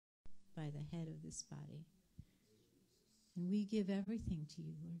by the head of this body. And we give everything to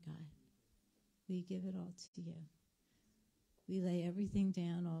you, Lord God. We give it all to you. We lay everything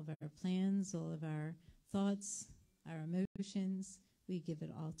down, all of our plans, all of our thoughts, our emotions. We give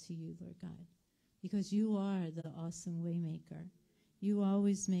it all to you, Lord God, because you are the awesome way maker. You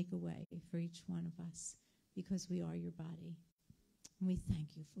always make a way for each one of us because we are your body. And we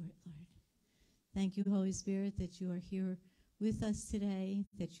thank you for it, Lord. Thank you, Holy Spirit, that you are here with us today,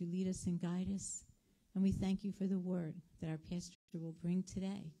 that you lead us and guide us. And we thank you for the word that our pastor will bring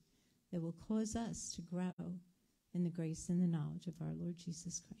today that will cause us to grow in the grace and the knowledge of our Lord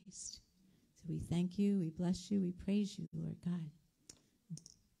Jesus Christ. So we thank you, we bless you, we praise you, Lord God. In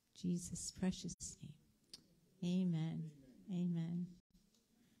Jesus' precious name. Amen. Amen.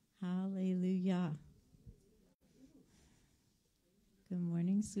 Hallelujah. Good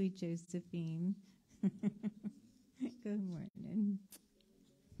morning, sweet Josephine. Good morning.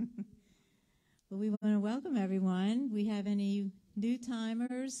 Well, we want to welcome everyone. We have any new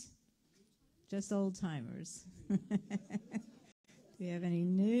timers? Just old timers. Do we have any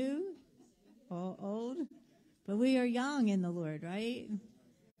new? All old? But we are young in the Lord, right?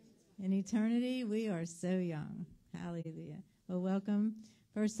 In eternity, we are so young. Hallelujah. Well, welcome.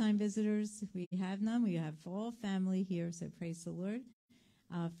 First-time visitors, we have none. We have all family here, so praise the Lord.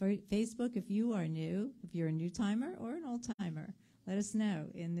 For Facebook, if you are new, if you're a new timer or an old timer, let us know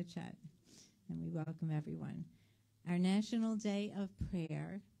in the chat. And we welcome everyone. Our National Day of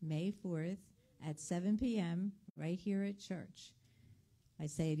Prayer, May 4th at 7 p.m. right here at church. I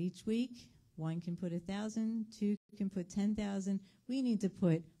say it each week. One can put 1,000, two can put 10,000. We need to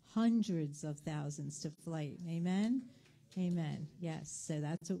put hundreds of thousands to flight. Amen? Amen. Yes, so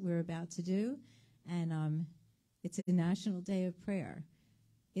that's what we're about to do. And it's a National Day of Prayer.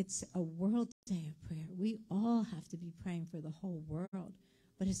 It's a world day of prayer. We all have to be praying for the whole world,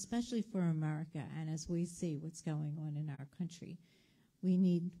 but especially for America. And as we see what's going on in our country, we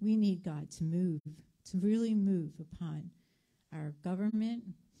need God to move, to really move upon our government,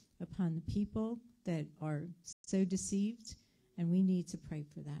 upon the people that are so deceived, and we need to pray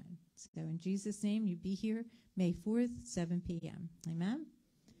for that. So in Jesus' name, you be here May 4th, 7 p.m. Amen?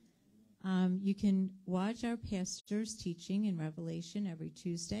 You can watch our pastor's teaching in Revelation every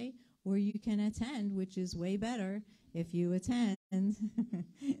Tuesday, or you can attend, which is way better if you attend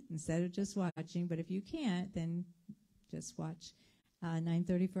instead of just watching. But if you can't, then just watch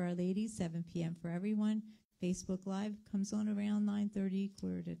 9:30 for our ladies, 7 p.m. for everyone. Facebook Live comes on around 9:30,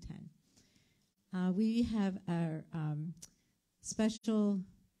 quarter to 10. We have our special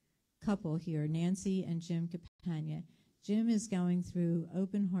couple here, Nancy and Jim Capania. Jim is going through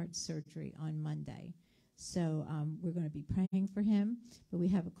open heart surgery on Monday. So we're going to be praying for him. But we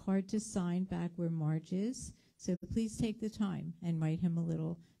have a card to sign back where Marge is. So please take the time and write him a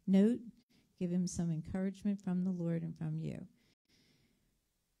little note. Give him some encouragement from the Lord and from you.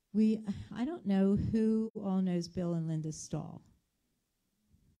 I don't know who all knows Bill and Linda Stahl.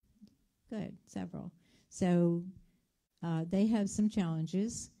 Good, several. So they have some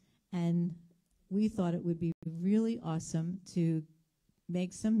challenges, and we thought it would be really awesome to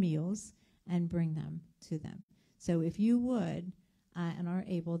make some meals and bring them to them. So if you would and are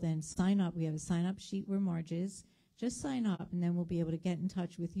able, then sign up. We have a sign-up sheet where Marge is. Just sign up, and then we'll be able to get in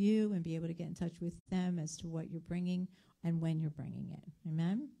touch with you and be able to get in touch with them as to what you're bringing and when you're bringing it.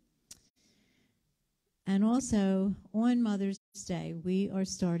 Amen? And also, on Mother's Day, we are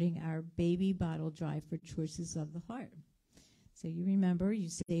starting our baby bottle drive for Choices of the Heart. So you remember, you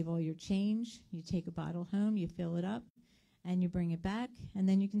save all your change, you take a bottle home, you fill it up, and you bring it back, and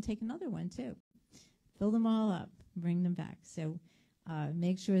then you can take another one too. Fill them all up, bring them back. So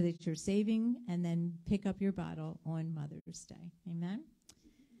make sure that you're saving, and then pick up your bottle on Mother's Day. Amen?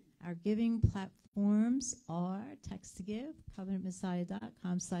 Our giving platforms are text to give,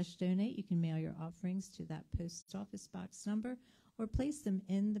 covenantmessiah.com/donate. You can mail your offerings to that post office box number or place them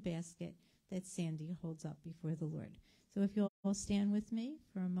in the basket that Sandy holds up before the Lord. So if you'll all stand with me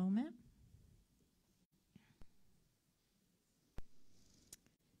for a moment.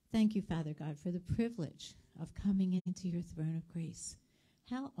 Thank you, Father God, for the privilege of coming into your throne of grace.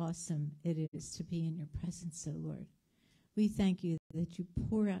 How awesome it is to be in your presence, O Lord. We thank you that you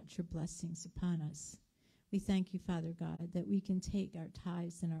pour out your blessings upon us. We thank you, Father God, that we can take our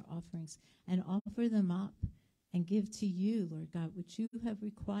tithes and our offerings and offer them up and give to you, Lord God, what you have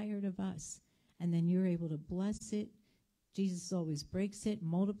required of us. And then you're able to bless it. Jesus always breaks it,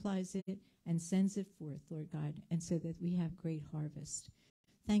 multiplies it, and sends it forth, Lord God, and so that we have great harvest.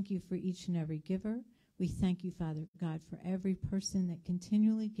 Thank you for each and every giver. We thank you, Father God, for every person that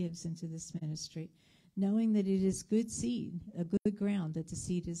continually gives into this ministry, knowing that it is good seed, a good ground, that the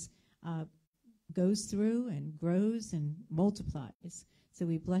seed is uh, goes through and grows and multiplies. So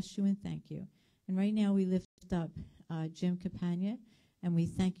we bless you and thank you. And right now we lift up Jim Capagna, and we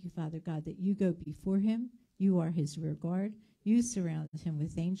thank you, Father God, that you go before him. You are his rear guard. You surround him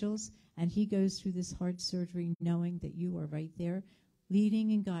with angels, and he goes through this heart surgery knowing that you are right there,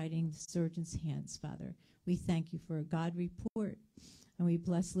 leading and guiding the surgeon's hands, Father. We thank you for a God report. And we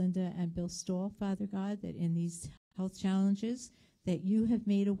bless Linda and Bill Stahl, Father God, that in these health challenges, that you have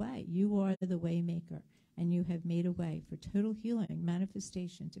made a way. You are the way maker, and you have made a way for total healing,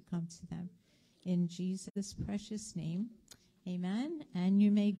 manifestation to come to them. In Jesus' precious name, amen. And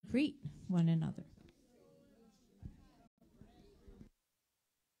you may greet one another.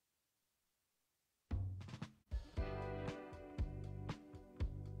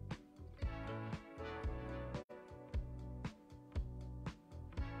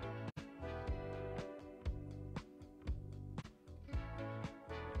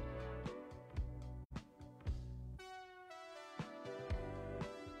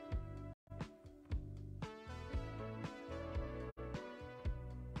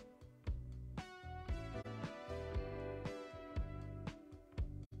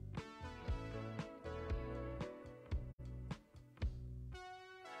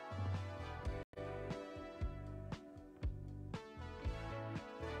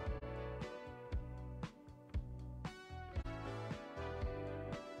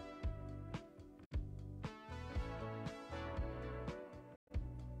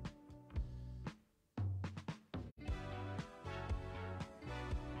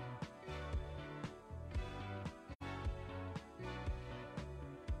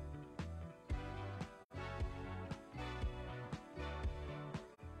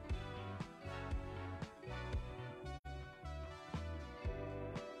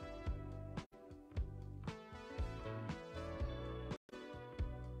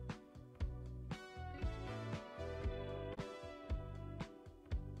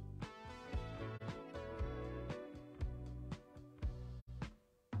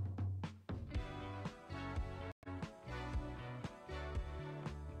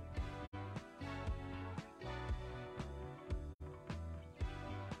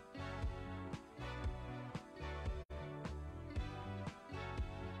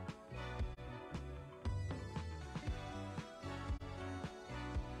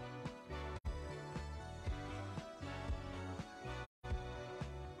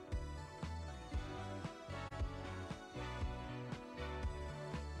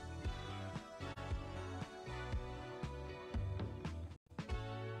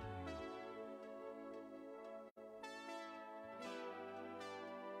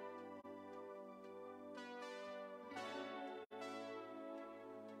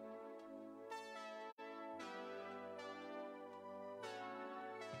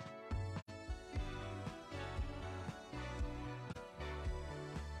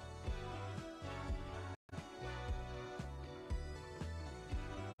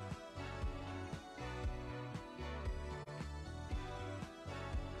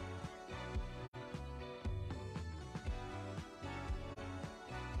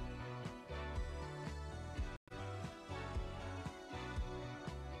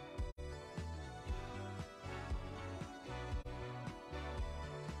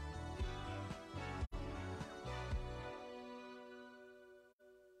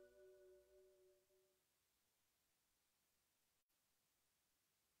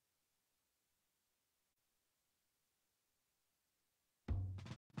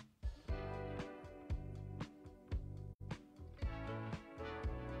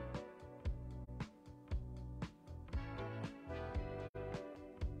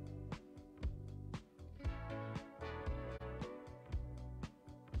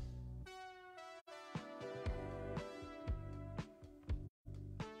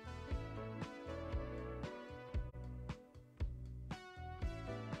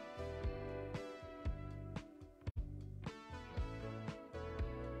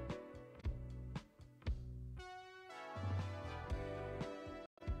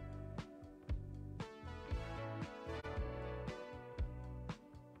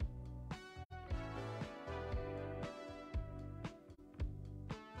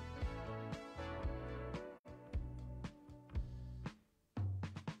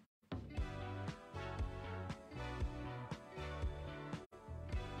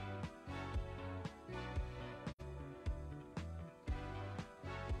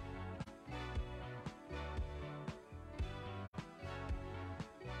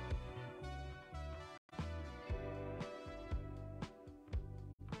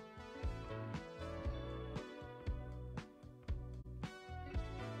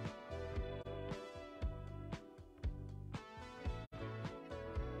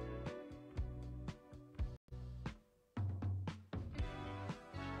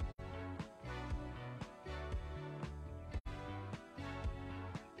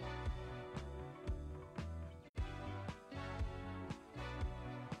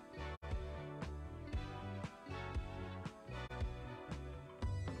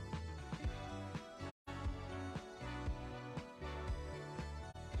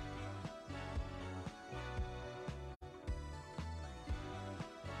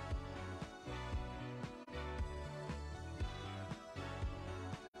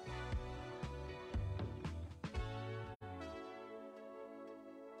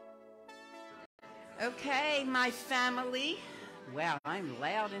 Okay, my family. Wow, I'm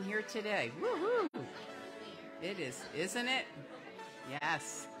loud in here today. Woo-hoo. It is, isn't it?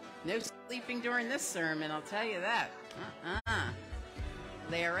 Yes. No sleeping during this sermon, I'll tell you that.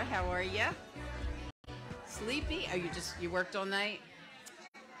 Lara, how are you? Sleepy? Oh, you worked all night?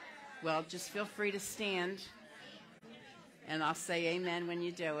 Well, just feel free to stand, and I'll say amen when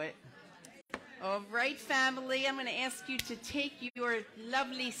you do it. All right, family, I'm going to ask you to take your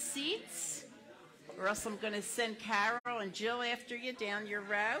lovely seats, or else I'm going to send Carol and Jill after you down your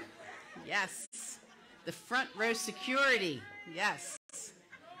row. Yes. The front row security. Yes.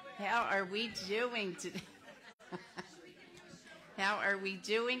 How are we doing today? How are we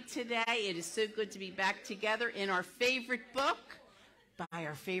doing today? It is so good to be back together in our favorite book by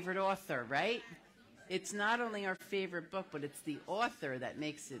our favorite author, right? It's not only our favorite book, but it's the author that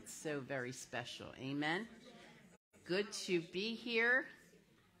makes it so very special. Amen? Good to be here.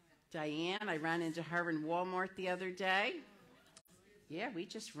 Diane, I ran into her in Walmart the other day. Yeah, we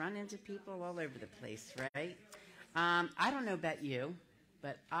just run into people all over the place, right? I don't know about you,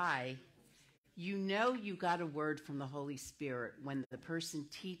 but you got a word from the Holy Spirit when the person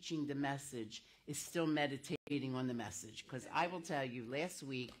teaching the message is still meditating on the message. Because I will tell you, last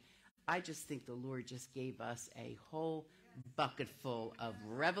week, I just think the Lord just gave us a whole bucket full of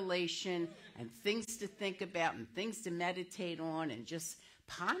revelation and things to think about and things to meditate on and just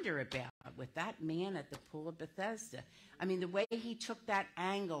ponder about with that man at the pool of Bethesda. I mean, the way he took that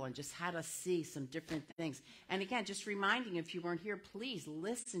angle and just had us see some different things. And again, just reminding, if you weren't here, please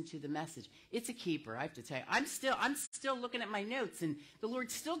listen to the message. It's a keeper, I have to tell you. I'm still looking at my notes, and the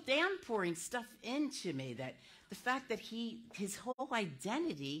Lord's still downpouring stuff into me, that the fact that his whole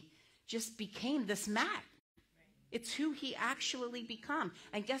identity just became this man. It's who he actually become.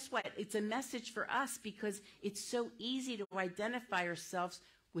 And guess what? It's a message for us because it's so easy to identify ourselves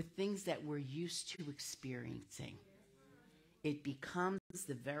with things that we're used to experiencing. It becomes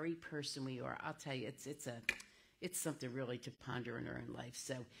the very person we are. I'll tell you, it's something really to ponder in our own life.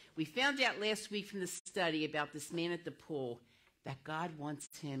 So we found out last week from the study about this man at the pool that God wants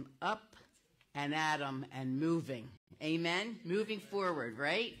him up and at him and moving. Amen? Moving forward,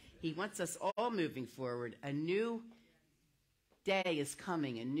 right? He wants us all moving forward. A new day is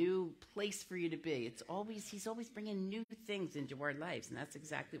coming, a new place for you to be. He's always bringing new things into our lives, and that's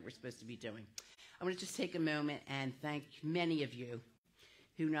exactly what we're supposed to be doing. I want to just take a moment and thank many of you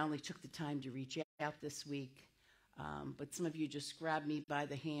who not only took the time to reach out this week, but some of you just grabbed me by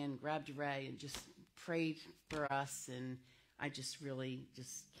the hand, grabbed Ray, and just prayed for us. And I just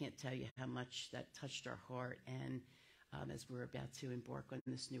can't tell you how much that touched our heart. And as we're about to embark on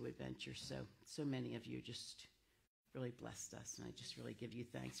this new adventure, so many of you just really blessed us, and I just really give you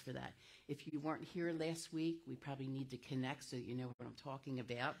thanks for that. If you weren't here last week, we probably need to connect so that you know what I'm talking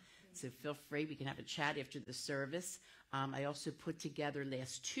about. So feel free, we can have a chat after the service. I also put together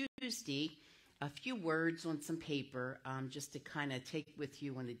last Tuesday a few words on some paper just to kind of take with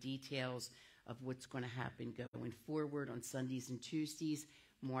you on the details of what's going to happen going forward on Sundays and Tuesdays.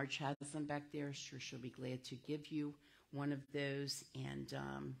 Marge has them back there. Sure, she'll be glad to give you one of those, and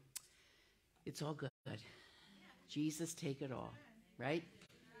it's all good. Jesus, take it all, right?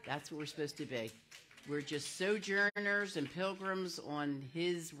 That's what we're supposed to be. We're just sojourners and pilgrims on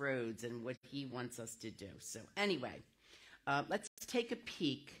his roads and what he wants us to do. So anyway, let's take a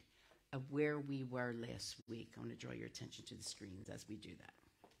peek of where we were last week. I want to draw your attention to the screens as we do that.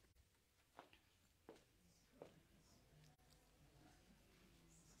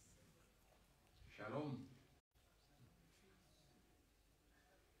 Shalom.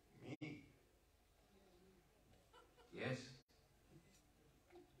 Me? Yes.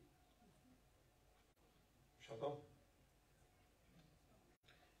 Shalom.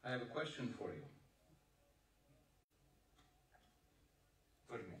 I have a question for you.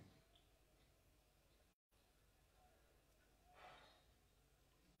 What do you mean?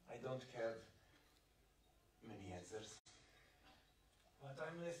 I don't have many answers, but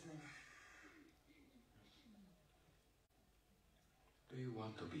I'm listening. Do you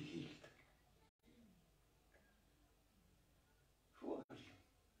want to be healed? Who are you?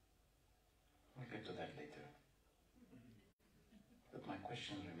 We'll get to that later. But my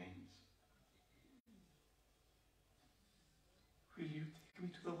question remains. Will you take me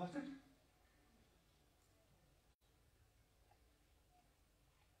to the water?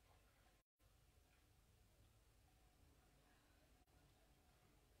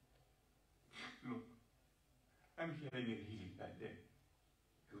 Look, I'm having a really bad day.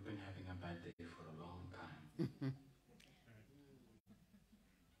 You've been having a bad day for a long time.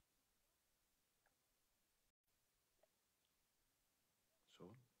 So?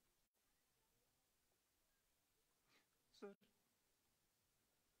 sir.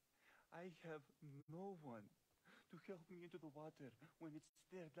 I have no one to help me into the water when it's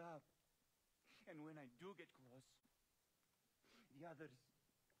stirred up. And when I do get close, the others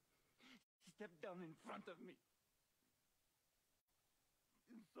step down in front of me.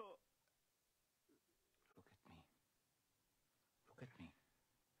 And so... Look at me. Look at me.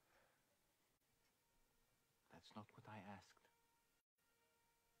 That's not what I asked.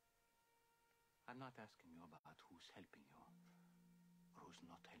 I'm not asking you about who's helping you, or who's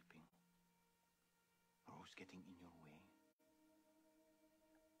not helping, or who's getting in your way.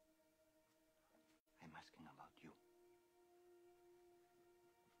 I'm asking about you.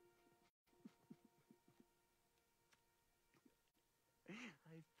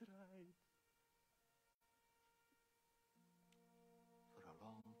 I've tried. For a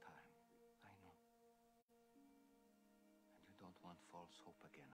long time, I know. And you don't want false hope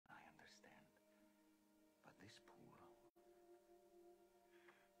again, I understand. But this pool,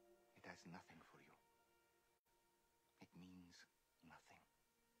 it has nothing for you. It means nothing.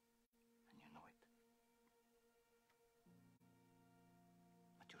 And you know it.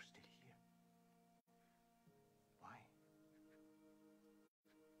 But you're still here. Why?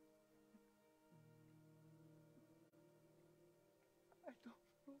 I don't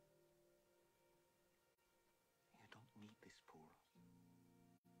know. You don't need this pool.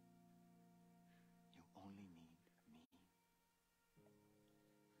 You only need me.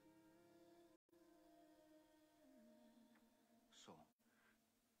 So,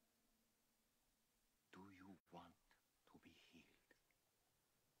 do you want to be healed?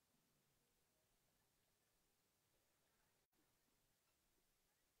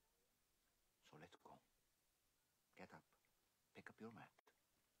 So let's go. Get up, pick up your mat,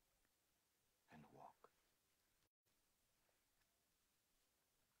 and walk.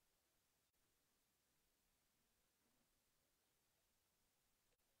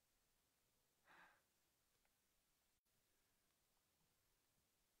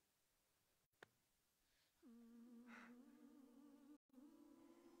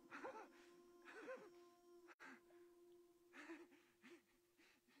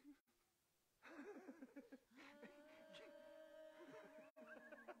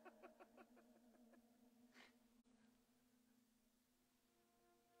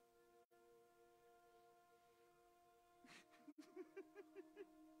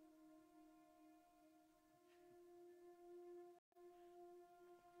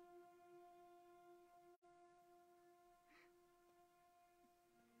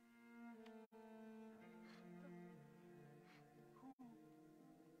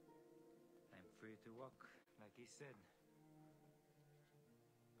 I'm free to walk, like he said.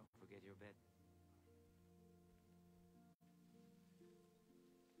 Don't forget your bed.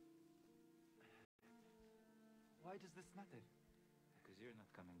 Why does this matter? Because you're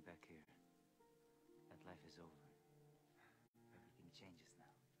not coming back here. That life is over. Everything changes now.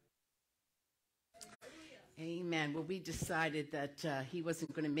 Amen. Well, we decided that he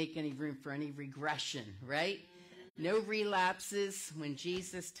wasn't going to make any room for any regression, right? No relapses when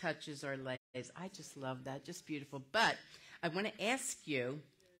Jesus touches our lives. I just love that. Just beautiful. But I want to ask you,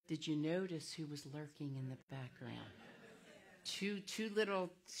 did you notice who was lurking in the background? Two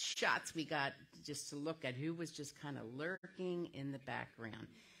little shots we got just to look at who was just kind of lurking in the background.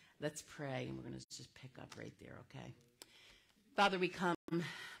 Let's pray, and we're going to just pick up right there, okay? Father, we come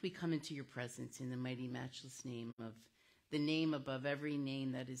into your presence in the mighty, matchless name of the name above every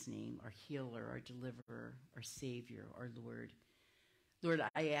name that is named, our healer, our deliverer, our savior, our Lord. Lord,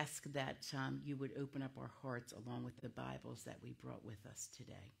 I ask that you would open up our hearts along with the Bibles that we brought with us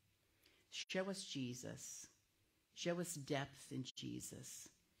today. Show us Jesus. Show us depth in Jesus.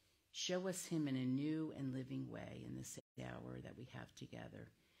 Show us him in a new and living way in this hour that we have together.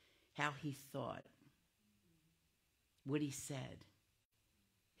 How he thought, what he said,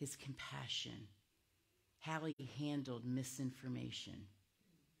 his compassion, how he handled misinformation.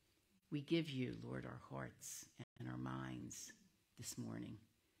 We give you, Lord, our hearts and our minds this morning,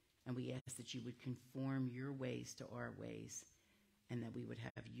 and we ask that you would conform your ways to our ways, and that we would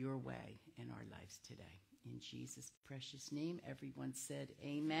have your way in our lives today. In Jesus' precious name, everyone said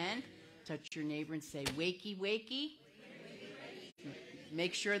amen. Touch your neighbor and say, wakey, wakey.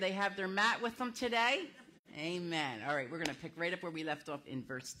 Make sure they have their mat with them today. Amen. All right, we're going to pick right up where we left off in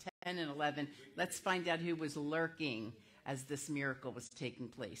verse 10 and 11. Let's find out who was lurking as this miracle was taking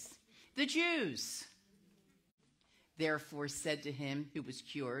place. The Jews, therefore, said to him who was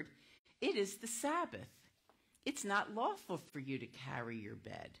cured, "It is the Sabbath. It's not lawful for you to carry your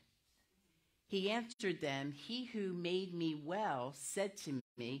bed." He answered them, "He who made me well said to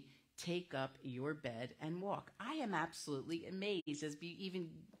me, take up your bed and walk. I am absolutely amazed as we even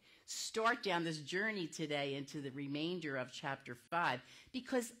start down this journey today into the remainder of chapter 5,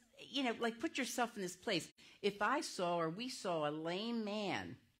 because, like, put yourself in this place. If I saw, or we saw, a lame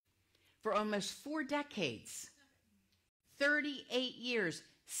man for almost 4 decades, 38 years,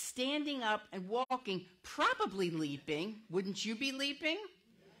 standing up and walking, probably leaping, wouldn't you be leaping?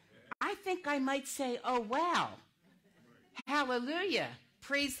 I think I might say, oh, wow, hallelujah,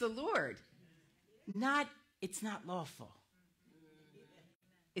 praise the Lord. It's not lawful.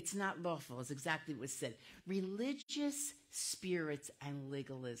 It's not lawful, is exactly what was said. Religious spirits and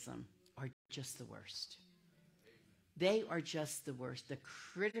legalism are just the worst. They are just the worst. The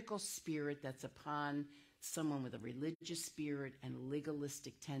critical spirit that's upon someone with a religious spirit and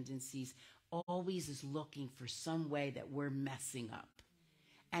legalistic tendencies always is looking for some way that we're messing up.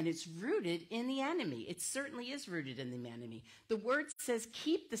 And it's rooted in the enemy. It certainly is rooted in the enemy. The word says,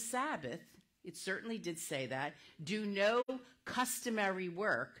 keep the Sabbath. It certainly did say that. Do no customary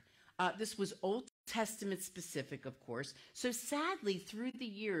work. This was Old Testament specific, of course. So sadly, through the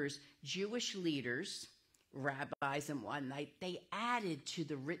years, Jewish leaders, rabbis and whatnot, they added to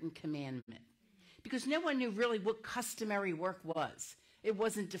the written commandment, because no one knew really what customary work was. It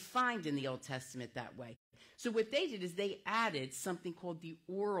wasn't defined in the Old Testament that way. So what they did is they added something called the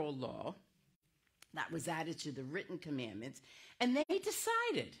oral law that was added to the written commandments, and they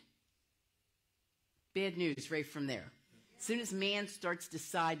decided. Bad news right from there. As soon as man starts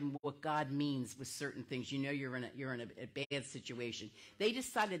deciding what God means with certain things, you're in a bad situation. They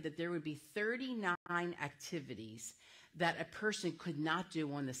decided that there would be 39 activities that a person could not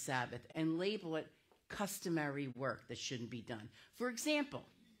do on the Sabbath and label it customary work that shouldn't be done. For example,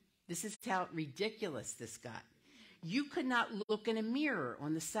 this is how ridiculous this got. You could not look in a mirror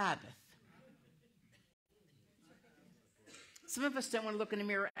on the Sabbath. Some of us don't want to look in the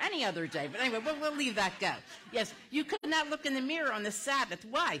mirror any other day, but anyway, we'll leave that go. Yes, you could not look in the mirror on the Sabbath.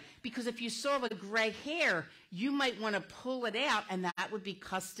 Why? Because if you saw the gray hair, you might want to pull it out, and that would be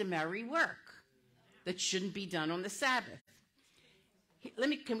customary work that shouldn't be done on the Sabbath.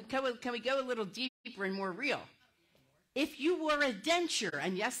 Can we go a little deeper and more real? If you wore a denture,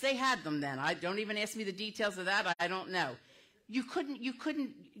 and yes, they had them then. Don't even ask me the details of that. I don't know. You couldn't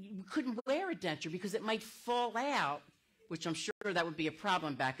wear a denture because it might fall out, which I'm sure that would be a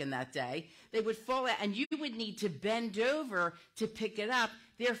problem back in that day. They would fall out, and you would need to bend over to pick it up.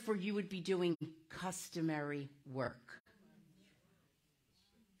 Therefore, you would be doing customary work.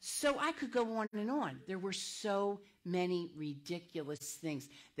 So I could go on and on. There were so many ridiculous things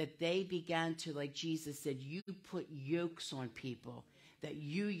that they began to, like Jesus said, you put yokes on people that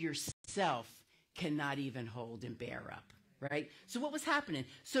you yourself cannot even hold and bear up. Right? So what was happening?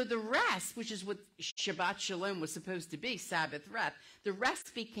 So the rest, which is what Shabbat Shalom was supposed to be, Sabbath rest, the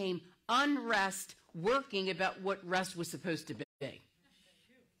rest became unrest, working about what rest was supposed to be.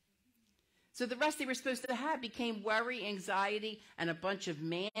 So the rest they were supposed to have became worry, anxiety, and a bunch of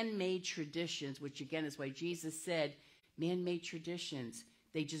man-made traditions, which again is why Jesus said, man-made traditions,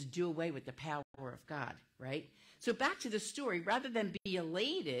 they just do away with the power of God, right? So back to the story, rather than be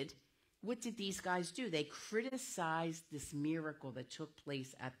elated, what did these guys do? They criticized this miracle that took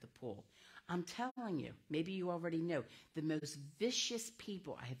place at the pool. I'm telling you, maybe you already know, the most vicious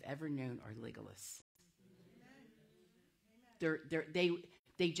people I have ever known are legalists.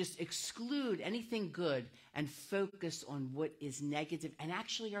 They just exclude anything good and focus on what is negative and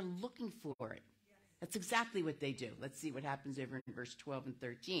actually are looking for it. That's exactly what they do. Let's see what happens over in verse 12 and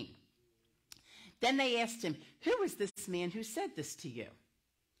 13. Then they asked him, who is this man who said this to you?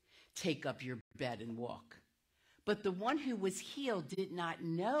 Take up your bed and walk. But the one who was healed did not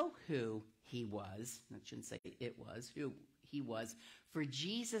know who he was. I shouldn't say it was, who he was. For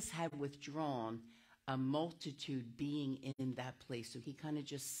Jesus had withdrawn, a multitude being in that place. So he kind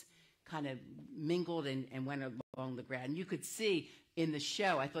of mingled and went along the ground. And you could see in the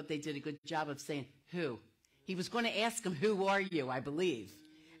show, I thought they did a good job of saying, who? He was going to ask him, who are you, I believe.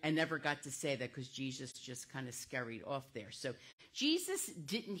 And never got to say that because Jesus just kind of scurried off there. So Jesus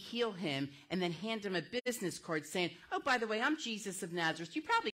didn't heal him and then hand him a business card saying, oh, by the way, I'm Jesus of Nazareth. You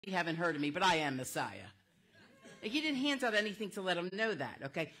probably haven't heard of me, but I am Messiah. He didn't hand out anything to let him know that,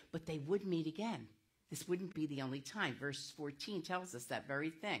 okay? But they would meet again. This wouldn't be the only time. Verse 14 tells us that very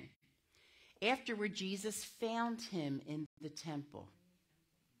thing. Afterward, Jesus found him in the temple.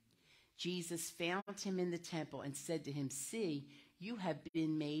 Jesus found him in the temple and said to him, see, you have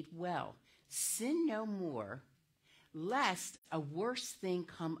been made well. Sin no more, lest a worse thing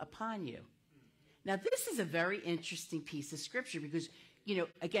come upon you. Now, this is a very interesting piece of scripture because,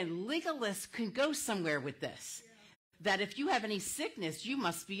 again, legalists can go somewhere with this. that if you have any sickness, you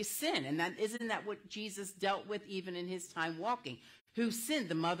must be a sin. And isn't that what Jesus dealt with even in his time walking? Who sinned,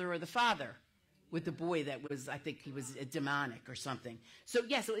 the mother or the father? With the boy that was, I think he was a demonic or something. So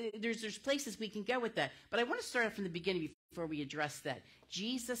there's places we can go with that. But I want to start off from the beginning before we address that.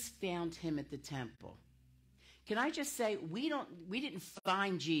 Jesus found him at the temple. Can I just say, we didn't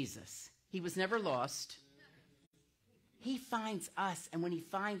find Jesus. He was never lost. He finds us, and when he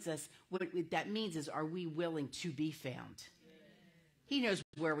finds us, what that means is, are we willing to be found? He knows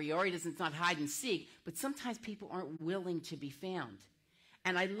where we are. It's not hide and seek, but sometimes people aren't willing to be found.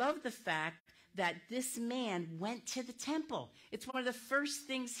 And I love the fact that this man went to the temple. It's one of the first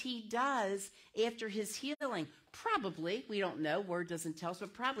things he does after his healing. Probably, we don't know, word doesn't tell us,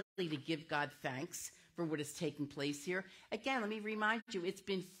 but probably to give God thanks for what is taking place here. Again, let me remind you, it's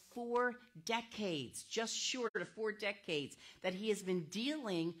been 4 decades, just short of 4 decades, that he has been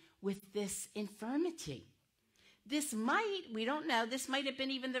dealing with this infirmity. We don't know, this might have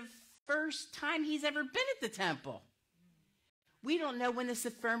been even the first time he's ever been at the temple. We don't know when this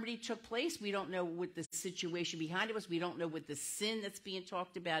infirmity took place. We don't know what the situation behind it was. We don't know what the sin that's being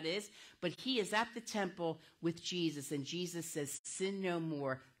talked about is. But he is at the temple with Jesus, and Jesus says, sin no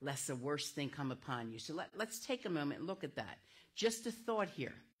more, lest a worse thing come upon you. So let's take a moment and look at that. Just a thought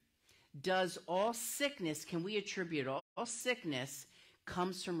here. Does all sickness, can we attribute all sickness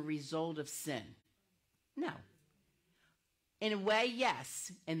comes from a result of sin? No. In a way,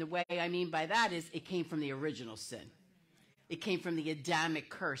 yes. And the way I mean by that is it came from the original sin. It came from the Adamic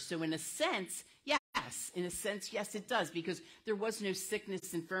curse. So in a sense, yes, it does, because there was no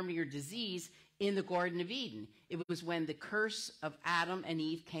sickness, infirmity, or disease in the Garden of Eden. It was when the curse of Adam and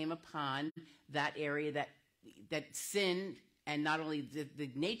Eve came upon that area that sin, and not only the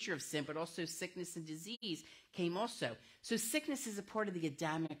nature of sin, but also sickness and disease came also. So sickness is a part of the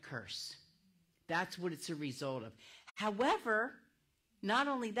Adamic curse. That's what it's a result of. However, not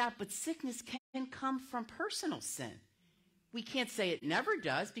only that, but sickness can come from personal sin. We can't say it never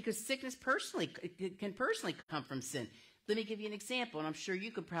does, because sickness can personally come from sin. Let me give you an example, and I'm sure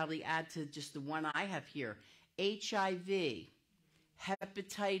you could probably add to just the one I have here. HIV,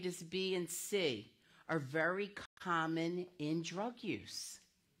 hepatitis B and C are very common in drug use.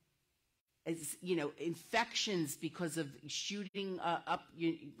 As, infections because of shooting up,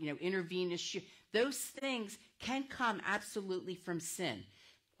 intravenous those things can come absolutely from sin.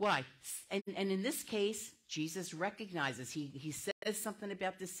 Why? And in this case, Jesus recognizes, he says something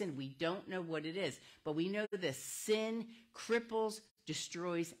about this sin. We don't know what it is, but we know this. Sin cripples,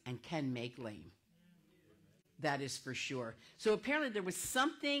 destroys, and can make lame. That is for sure. So apparently there was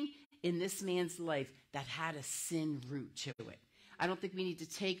something in this man's life that had a sin root to it. I don't think we need to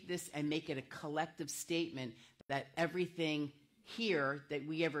take this and make it a collective statement that everything here that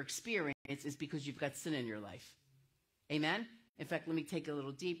we ever experience is because you've got sin in your life. Amen? In fact, let me take it a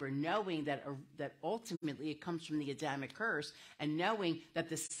little deeper. Knowing that ultimately it comes from the Adamic curse, and knowing that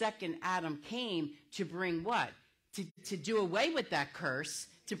the second Adam came to bring what? To do away with that curse,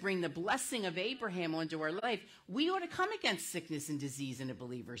 to bring the blessing of Abraham onto our life, we ought to come against sickness and disease in a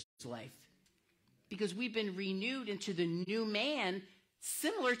believer's life. Because we've been renewed into the new man,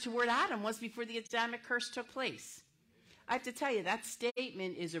 similar to where Adam was before the Adamic curse took place. I have to tell you, that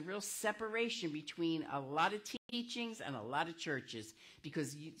statement is a real separation between a lot of teachings and a lot of churches,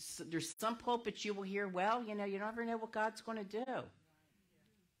 because there's some pulpits you will hear, well, you never know what God's going to do.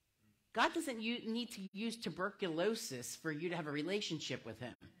 God doesn't need to use tuberculosis for you to have a relationship with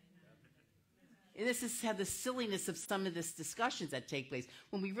him. And this is how the silliness of some of these discussions that take place.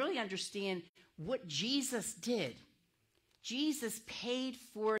 When we really understand what Jesus did, Jesus paid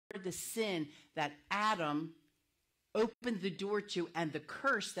for the sin that Adam opened the door to and the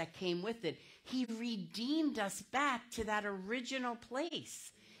curse that came with it. He redeemed us back to that original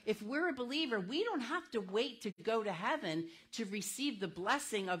place. If we're a believer, we don't have to wait to go to heaven to receive the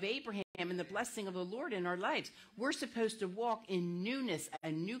blessing of Abraham and the blessing of the Lord in our lives. We're supposed to walk in newness,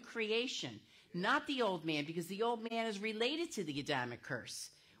 a new creation, not the old man, because the old man is related to the Adamic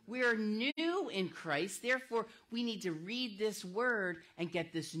curse. We are new in Christ. Therefore, we need to read this word and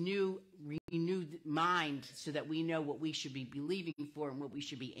get this new, renewed mind so that we know what we should be believing for and what we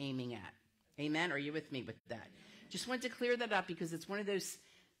should be aiming at. Amen? Are you with me with that? Just wanted to clear that up, because it's one of those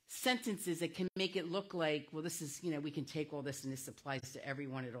sentences that can make it look like, well, this is, we can take all this and this applies to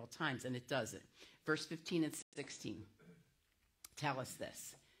everyone at all times, and it doesn't. Verse 15 and 16 tell us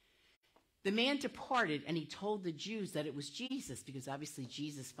this. The man departed, and he told the Jews that it was Jesus, because obviously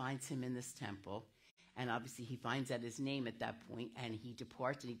Jesus finds him in this temple, and obviously he finds out his name at that point, and he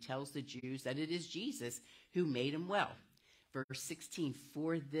departs and he tells the Jews that it is Jesus who made him well. Verse 16,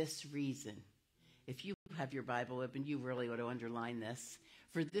 for this reason. if you have your Bible open, you really ought to underline this.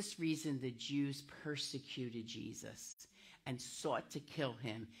 For this reason, the Jews persecuted Jesus and sought to kill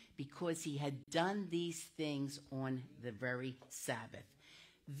him because he had done these things on the very Sabbath.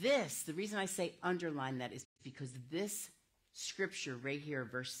 The reason I say underline that is because this scripture right here,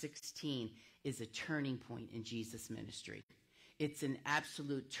 verse 16, is a turning point in Jesus' ministry. It's an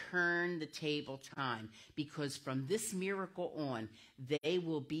absolute turn the table time, because from this miracle on, they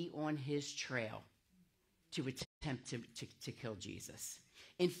will be on his trail to attempt to kill Jesus.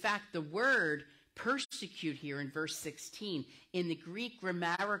 In fact, the word persecute here in verse 16 in the Greek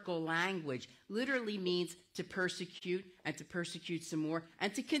grammatical language literally means to persecute and to persecute some more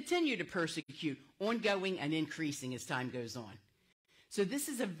and to continue to persecute, ongoing and increasing as time goes on. So this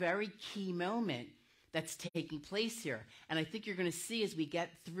is a very key moment that's taking place here. And I think you're going to see as we get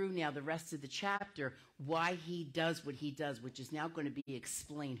through now the rest of the chapter why he does what he does, which is now going to be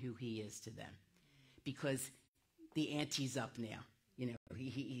explain who he is to them. Because the ante's up now. You know,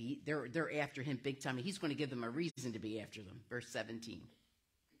 they're after him big time. He's going to give them a reason to be after them. Verse 17.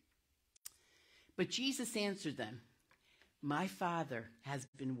 But Jesus answered them, my Father has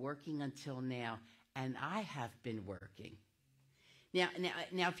been working until now, and I have been working. Now,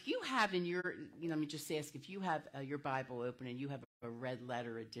 if you have in your, let me just ask, if you have your Bible open and you have a red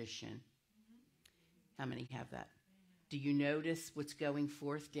letter edition, how many have that? Do you notice what's going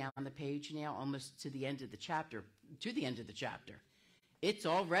forth down the page now, almost to the end of the chapter? It's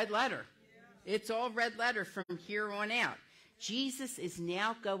all red letter. It's all red letter from here on out. Jesus is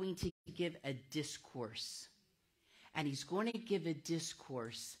now going to give a discourse. And he's going to give a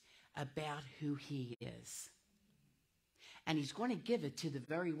discourse about who he is. And he's going to give it to the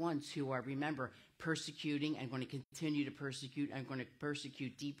very ones who are, remember, persecuting and going to continue to persecute and going to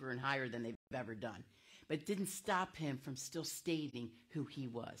persecute deeper and higher than they've ever done. But it didn't stop him from still stating who he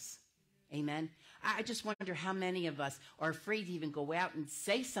was. Amen? I just wonder how many of us are afraid to even go out and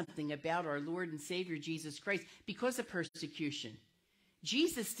say something about our Lord and Savior Jesus Christ because of persecution.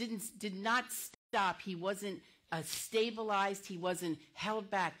 Jesus did not stop. He wasn't stabilized. He wasn't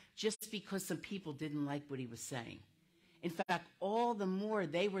held back just because some people didn't like what he was saying. In fact, all the more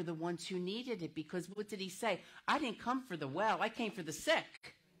they were the ones who needed it, because what did he say? I didn't come for the well. I came for the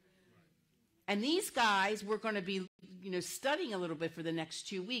sick. And these guys, we're going to be, studying a little bit for the next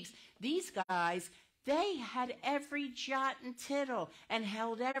 2 weeks. These guys, they had every jot and tittle and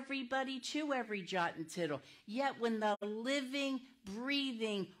held everybody to every jot and tittle. Yet when the living,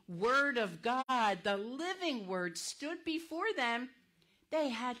 breathing Word of God, the living Word stood before them, they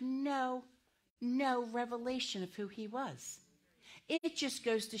had no revelation of who he was. It just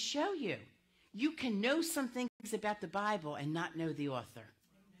goes to show you, you can know some things about the Bible and not know the author.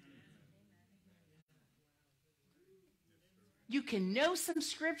 You can know some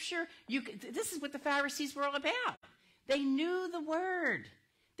scripture. This is what the Pharisees were all about. They knew the word.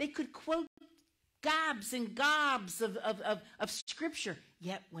 They could quote gobs and gobs of scripture.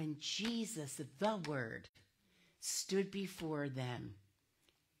 Yet when Jesus, the word, stood before them,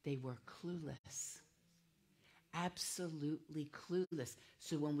 they were clueless. Absolutely clueless.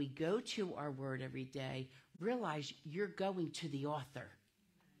 So when we go to our word every day, realize you're going to the author.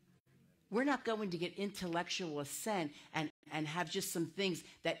 We're not going to get intellectual assent and have just some things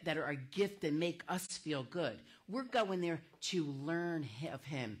that are a gift and make us feel good. We're going there to learn of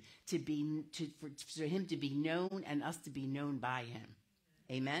him, for him to be known and us to be known by him.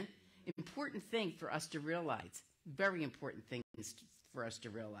 Amen? Important thing for us to realize. Very important things for us to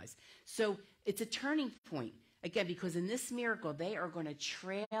realize. So it's a turning point. Again, because in this miracle, they are going to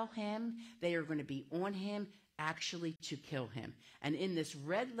trail him. They are going to be on him, actually to kill him. And in this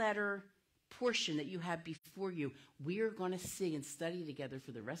red letter portion that you have before you, we are going to see and study together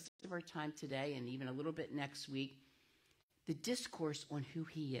for the rest of our time today and even a little bit next week, the discourse on who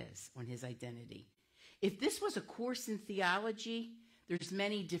he is, on his identity. If this was a course in theology, there's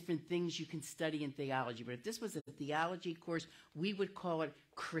many different things you can study in theology, but if this was a theology course, we would call it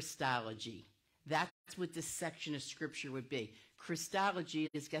Christology. That's what this section of scripture would be. Christology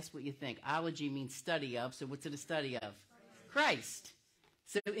is, guess what you think? Ology means study of, so what's it a study of? Christ.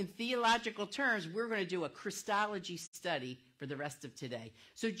 So in theological terms, we're going to do a Christology study for the rest of today.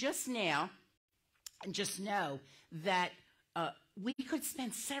 So just now, just know that we could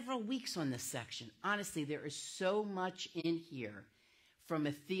spend several weeks on this section. Honestly, there is so much in here from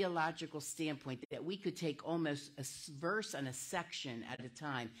a theological standpoint that we could take almost a verse and a section at a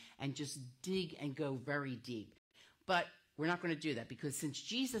time and just dig and go very deep. But we're not going to do that because since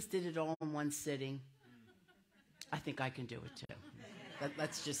Jesus did it all in one sitting, I think I can do it too.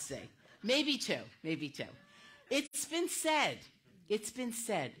 Let's just say. Maybe two. It's been said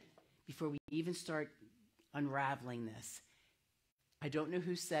before we even start unraveling this. I don't know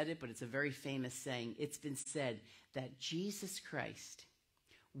who said it, but it's a very famous saying. It's been said that Jesus Christ,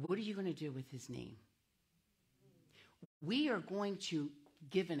 what are you going to do with his name? We are going to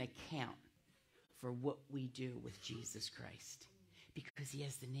give an account for what we do with Jesus Christ, because he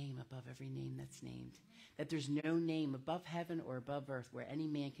has the name above every name that's named. That there's no name above heaven or above earth where any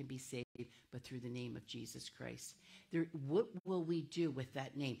man can be saved but through the name of Jesus Christ. What will we do with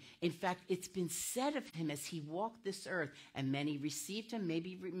that name? In fact, it's been said of him as he walked this earth, and many received him,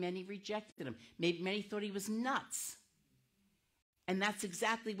 maybe many rejected him. Maybe many thought he was nuts. And that's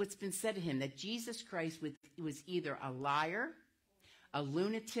exactly what's been said of him, that Jesus Christ was either a liar, a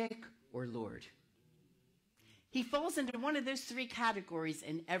lunatic, or Lord. He falls into one of those three categories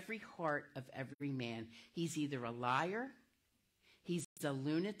in every heart of every man. He's either a liar, he's a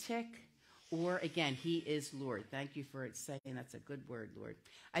lunatic, or again, he is Lord. Thank you for saying that's a good word, Lord.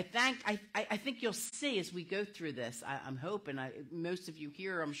 I think you'll see as we go through this, I'm hoping, most of you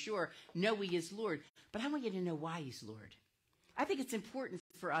here, I'm sure, know he is Lord. But I want you to know why he's Lord. I think it's important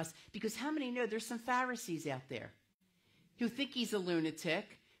for us, because how many know there's some Pharisees out there who think he's a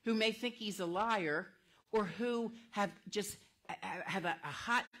lunatic, who may think he's a liar, or who have a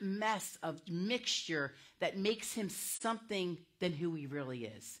hot mess of mixture that makes him something than who he really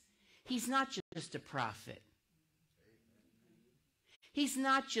is. He's not just a prophet. He's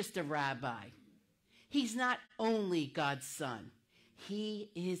not just a rabbi. He's not only God's son. He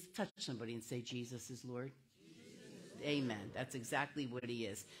is, touch somebody and say, Jesus is Lord. Amen. That's exactly what he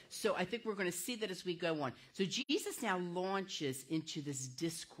is. So I think we're going to see that as we go on. So Jesus now launches into this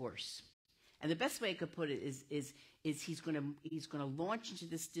discourse. And the best way I could put it is he's going to launch into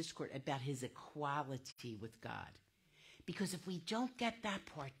this discourse about his equality with God. Because if we don't get that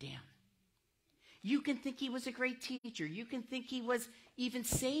part down, you can think he was a great teacher. You can think he was even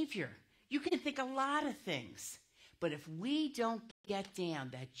Savior. You can think a lot of things. But if we don't get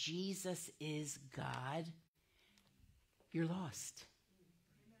down that Jesus is God, you're lost.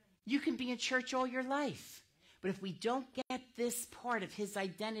 You can be in church all your life. But if we don't get this part of his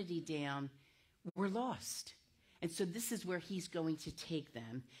identity down, we're lost. And so this is where he's going to take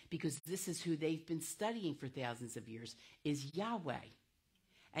them, because this is who they've been studying for thousands of years, is Yahweh.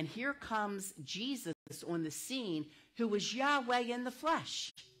 And here comes Jesus on the scene, who was Yahweh in the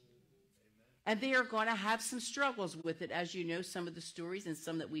flesh. And they are going to have some struggles with it, as you know, some of the stories and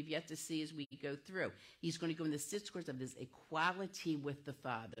some that we've yet to see as we go through. He's going to go in this discourse of this equality with the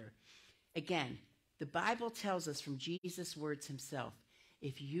Father. Again, the Bible tells us from Jesus' words himself,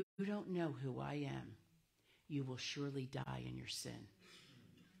 if you don't know who I am, you will surely die in your sin.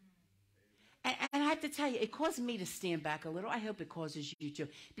 And I have to tell you, it caused me to stand back a little. I hope it causes you too.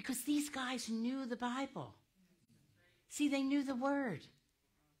 Because these guys knew the Bible. See, they knew the Word.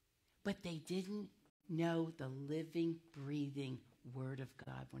 But they didn't know the living, breathing Word of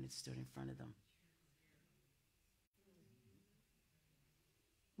God when it stood in front of them.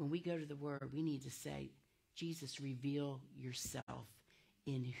 When we go to the Word, we need to say, Jesus, reveal yourself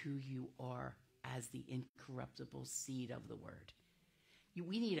in who you are as the incorruptible seed of the Word.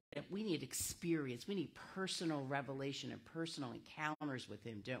 We need experience. We need personal revelation and personal encounters with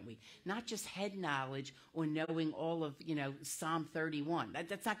him, don't we? Not just head knowledge or knowing all of, Psalm 31.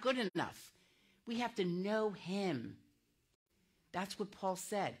 That's not good enough. We have to know him. That's what Paul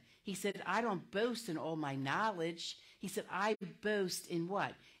said. He said, I don't boast in all my knowledge. He said, I boast in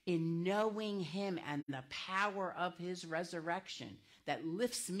what? In knowing him and the power of his resurrection that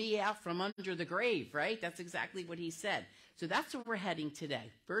lifts me out from under the grave, right? That's exactly what he said. So that's where we're heading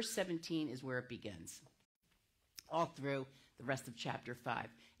today. Verse 17 is where it begins, all through the rest of chapter 5.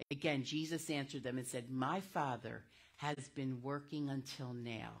 Again, Jesus answered them and said, my Father has been working until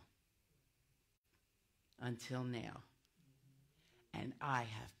now, and I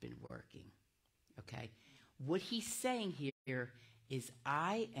have been working. Okay? What he's saying here is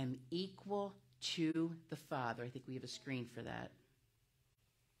I am equal to the Father. I think we have a screen for that.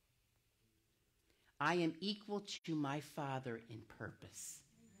 I am equal to my Father in purpose.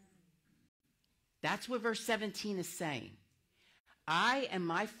 That's what verse 17 is saying. I and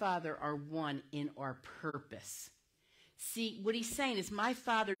my Father are one in our purpose. See, what he's saying is my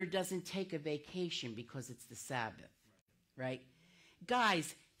Father doesn't take a vacation because it's the Sabbath, right?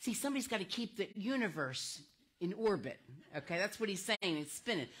 Guys, see, somebody's got to keep the universe in orbit, okay? That's what he's saying. It's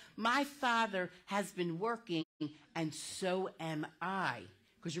spinning. My Father has been working, and so am I.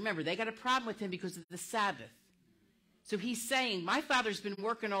 Because remember, they got a problem with him because of the Sabbath. So he's saying, my Father's been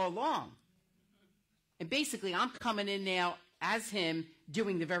working all along. And basically, I'm coming in now as him,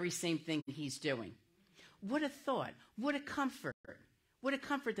 doing the very same thing he's doing. What a thought. What a comfort. What a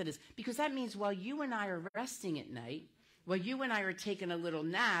comfort that is. Because that means while you and I are resting at night, while you and I are taking a little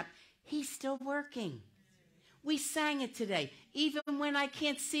nap, he's still working. We sang it today. Even when I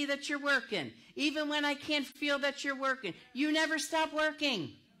can't see that you're working, even when I can't feel that you're working, you never stop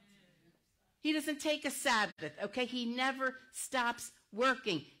working. He doesn't take a Sabbath, okay? He never stops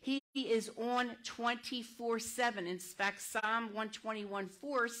working. He is on 24/7. In fact, Psalm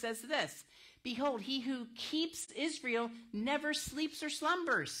 121:4 says this, behold, he who keeps Israel never sleeps or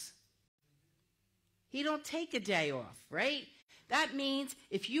slumbers. He don't take a day off, right? That means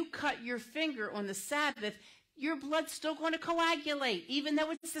if you cut your finger on the Sabbath, your blood's still going to coagulate, even though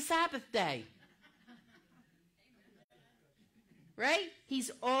it's the Sabbath day. Right?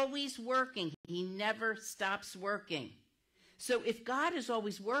 He's always working. He never stops working. So if God is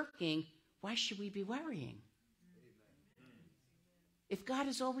always working, why should we be worrying? If God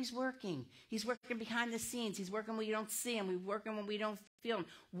is always working, he's working behind the scenes. He's working when you don't see him. He's working when we don't feel him.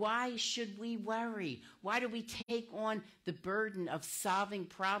 Why should we worry? Why do we take on the burden of solving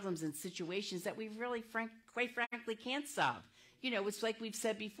problems and situations that we really, quite frankly, can't solve? You know, it's like we've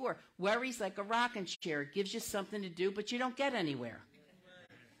said before. Worry's like a rocking chair. It gives you something to do, but you don't get anywhere.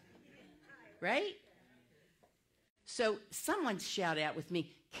 Right? So someone shout out with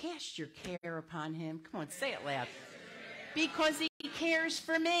me, cast your care upon him. Come on, say it loud. Because he cares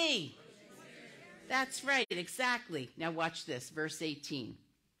for me. That's right, exactly. Now watch this, verse 18.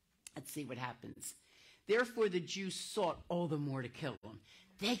 Let's see what happens. Therefore the Jews sought all the more to kill him.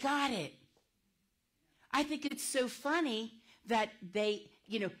 They got it. I think it's so funny that they,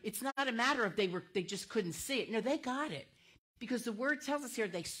 you know, it's not a matter of they just couldn't see it. No, they got it. Because the word tells us here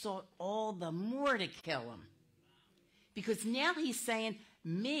they sought all the more to kill him. Because now he's saying,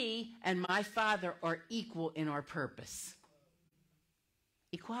 me and my Father are equal in our purpose.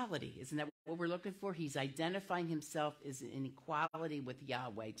 Equality, isn't that what we're looking for? He's identifying himself as in equality with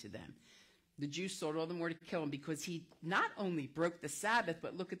Yahweh to them. The Jews sought all the more to kill him because he not only broke the Sabbath,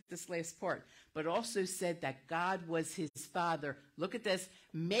 but look at this last part, but also said that God was his Father. Look at this,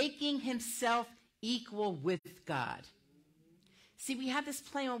 making himself equal with God. See, we have this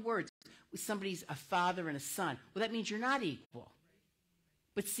play on words. Somebody's a father and a son. Well, that means you're not equal.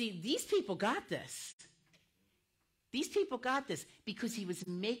 But see, these people got this. These people got this because he was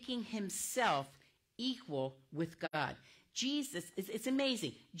making himself equal with God. Jesus, it's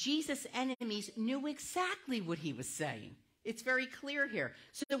amazing. Jesus' enemies knew exactly what he was saying. It's very clear here.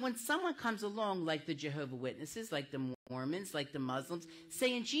 So when someone comes along like the Jehovah's Witnesses, like the Mormons, like the Muslims,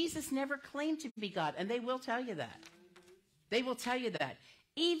 saying Jesus never claimed to be God, and they will tell you that. They will tell you that.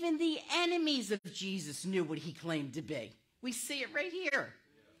 Even the enemies of Jesus knew what he claimed to be. We see it right here.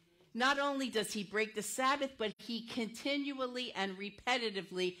 Not only does he break the Sabbath, but he continually and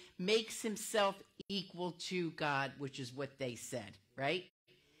repetitively makes himself equal to God, which is what they said, right?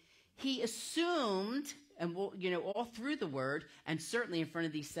 He assumed, and we'll, you know, all through the word, and certainly in front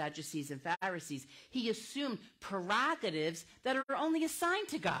of these Sadducees and Pharisees, he assumed prerogatives that are only assigned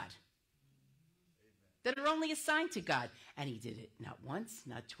to God. That are only assigned to God. And he did it not once,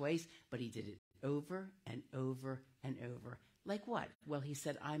 not twice, but he did it over and over and over. Like what? Well, he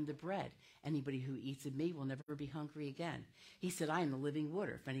said, I'm the bread. Anybody who eats of me will never be hungry again. He said, I am the living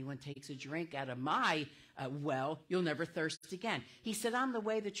water. If anyone takes a drink out of my well, you'll never thirst again. He said, I'm the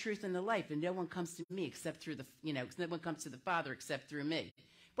way, the truth, and the life, and no one comes to me except through no one comes to the Father except through me.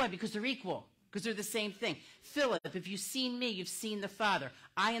 Why? Because they're equal. Because they're the same thing. Philip, if you've seen me, you've seen the Father.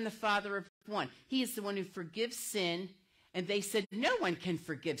 I and the Father are one. He is the one who forgives sin. And they said, no one can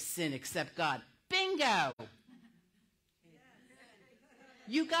forgive sin except God. Bingo!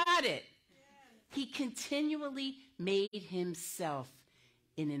 You got it. He continually made himself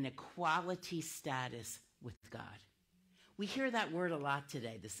in an equality status with God. We hear that word a lot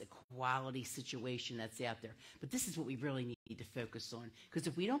today, this equality situation that's out there. But this is what we really need to focus on. Because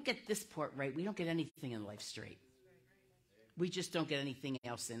if we don't get this part right, we don't get anything in life straight. We just don't get anything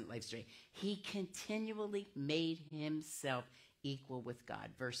else in life straight. He continually made himself equal with God.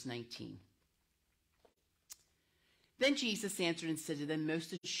 Verse 19. Then Jesus answered and said to them,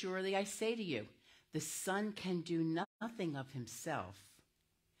 most assuredly I say to you, the Son can do nothing of himself,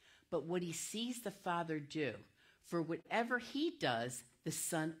 but what he sees the Father do. For whatever he does, the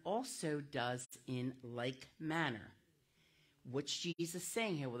Son also does in like manner. What's Jesus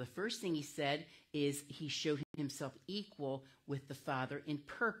saying here? Well, the first thing he said is he showed himself equal with the Father in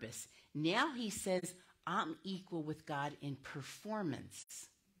purpose. Now he says, I'm equal with God in performance.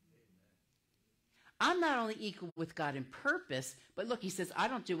 I'm not only equal with God in purpose, but look, he says, I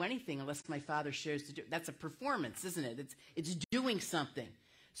don't do anything unless my Father shows to do. That's a performance, isn't it? It's doing something.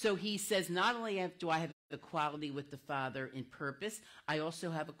 So he says, not only do I have equality with the Father in purpose. I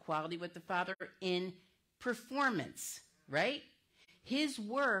also have equality with the Father in performance, right? His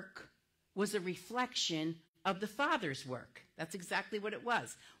work was a reflection of the Father's work. That's exactly what it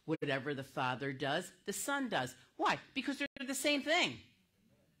was. Whatever the Father does, the Son does. Why? Because they're the same thing.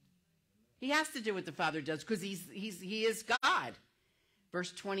 He has to do what the Father does because he is God.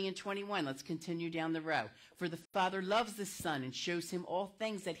 Verse 20 and 21, let's continue down the row. For the Father loves the Son and shows him all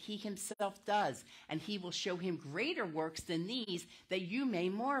things that he himself does, and he will show him greater works than these that you may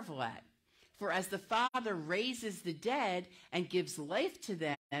marvel at. For as the Father raises the dead and gives life to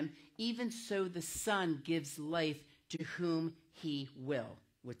them, even so the Son gives life to whom he will.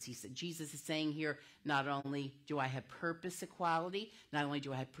 What's he said? Jesus is saying here, not only do I have purpose equality, not only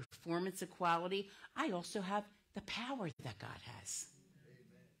do I have performance equality, I also have the power that God has.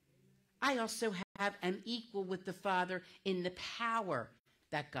 I also am equal with the Father in the power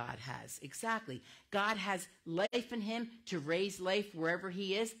that God has. Exactly. God has life in him to raise life wherever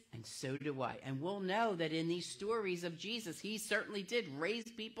he is, and so do I. And we'll know that in these stories of Jesus, he certainly did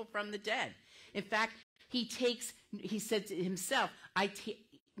raise people from the dead. In fact, he said to himself,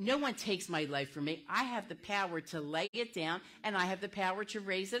 no one takes my life from me. I have the power to lay it down, and I have the power to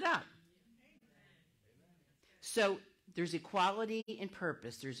raise it up. So there's equality in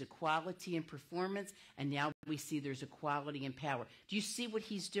purpose, there's equality in performance, and now we see there's equality in power. Do you see what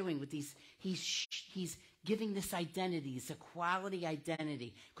he's doing with these? He's giving this identity, this equality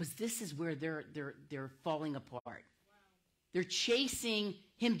identity, because this is where they're falling apart. They're chasing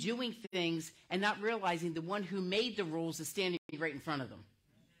him doing things and not realizing the one who made the rules is standing right in front of them.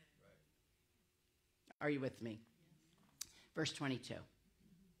 Are you with me? Verse 22.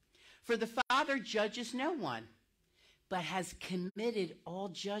 For the Father judges no one, but has committed all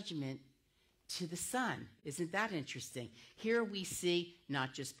judgment to the Son. Isn't that interesting? Here we see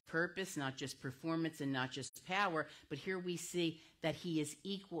not just purpose, not just performance, and not just power, but here we see that he is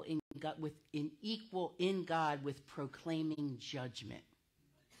equal in God with proclaiming judgment.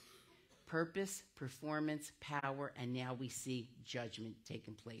 Purpose, performance, power, and now we see judgment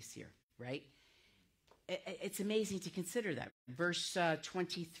taking place here, right? It's amazing to consider that. Verse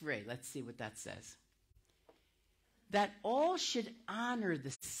 23, let's see what that says. That all should honor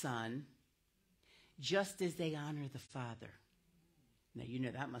the Son just as they honor the Father. Now, you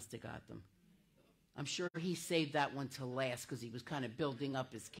know that must have got them. I'm sure he saved that one to last because he was kind of building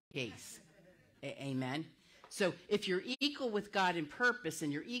up his case. Amen? So if you're equal with God in purpose,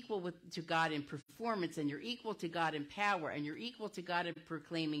 and you're equal to God in performance, and you're equal to God in power, and you're equal to God in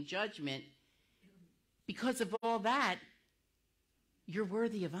proclaiming judgment, because of all that, you're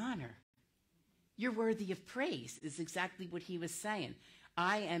worthy of honor. You're worthy of praise, is exactly what he was saying.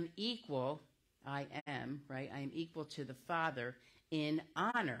 I am equal to the Father in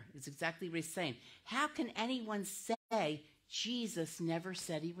honor, is exactly what he's saying. How can anyone say Jesus never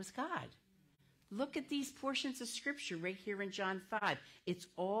said he was God? Look at these portions of scripture right here in John 5. It's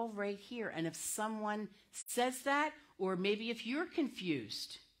all right here. And if someone says that, or maybe if you're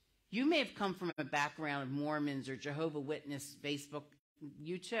confused, you may have come from a background of Mormons or Jehovah's Witness, Facebook,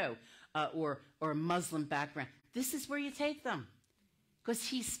 you too, or a Muslim background. This is where you take them. Because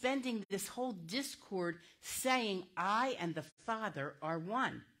he's spending this whole discord saying, I and the Father are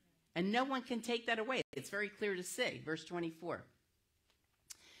one. And no one can take that away. It's very clear to see. Verse 24.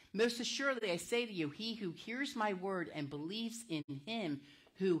 Most assuredly, I say to you, he who hears my word and believes in him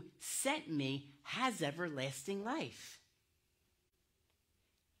who sent me has everlasting life.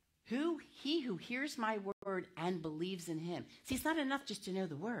 He who hears my word and believes in him. See, it's not enough just to know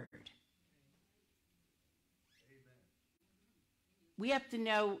the word. We have to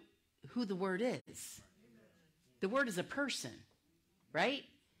know who the word is. The word is a person, right?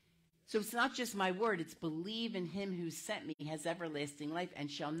 So it's not just my word, it's believe in him who sent me has everlasting life and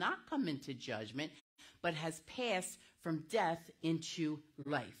shall not come into judgment, but has passed from death into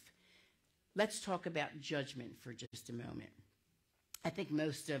life. Let's talk about judgment for just a moment. I think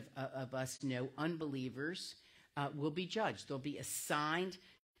most of us know unbelievers will be judged. They'll be assigned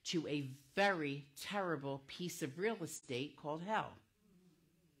to a very terrible piece of real estate called hell.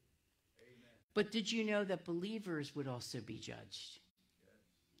 But did you know that believers would also be judged?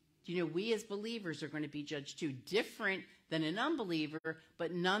 Do you know we as believers are going to be judged too? Different than an unbeliever,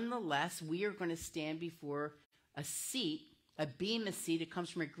 but nonetheless, we are going to stand before a seat, a bema seat. It comes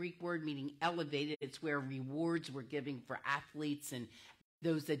from a Greek word meaning elevated. It's where rewards were given for athletes and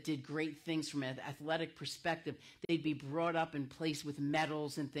those that did great things from an athletic perspective. They'd be brought up and placed with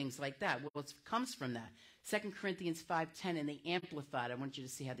medals and things like that. Well, it comes from that. 2 Corinthians 5:10 in the Amplified. I want you to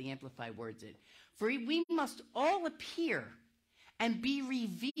see how the Amplified words it. For we must all appear and be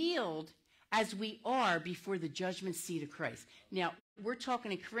revealed as we are before the judgment seat of Christ. Now, we're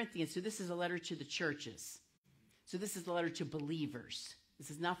talking in Corinthians, so this is a letter to the churches. So this is a letter to believers. This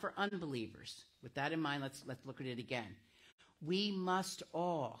is not for unbelievers. With that in mind, let's look at it again. We must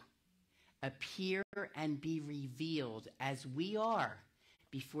all appear and be revealed as we are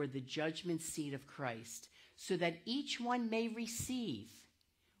before the judgment seat of Christ, so that each one may receive,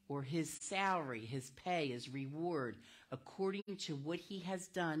 or his salary, his pay, his reward, according to what he has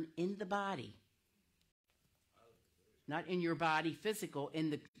done in the body. Not in your body physical, in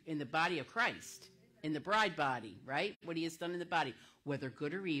the body of Christ, in the bride body, right? What he has done in the body, whether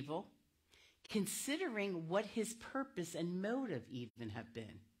good or evil, considering what his purpose and motive even have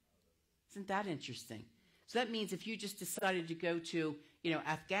been. Isn't that interesting? So that means if you just decided to go to,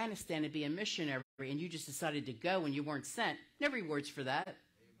 Afghanistan and be a missionary, and you just decided to go and you weren't sent, no rewards for that.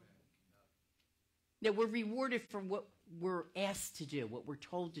 No, we're rewarded for what we're asked to do, what we're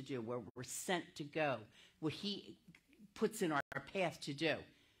told to do, where we're sent to go, what he puts in our path to do,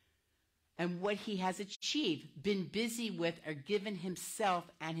 and what he has achieved, been busy with, or given himself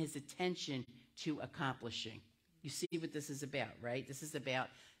and his attention to accomplishing. You see what this is about, right? This is about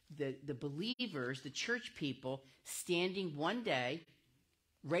the believers, the church people, standing one day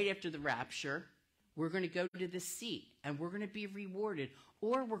right after the rapture. We're going to go to this seat, and we're going to be rewarded,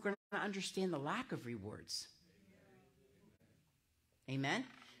 or we're going to understand the lack of rewards. Amen?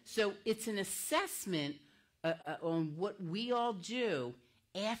 So it's an assessment on what we all do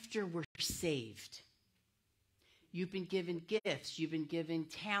after we're saved. You've been given gifts. You've been given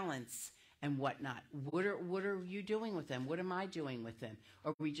talents and whatnot. What are you doing with them? What am I doing with them?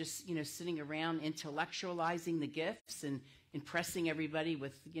 Are we just, sitting around intellectualizing the gifts and impressing everybody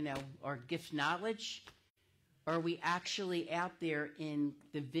with, our gift knowledge? Or are we actually out there in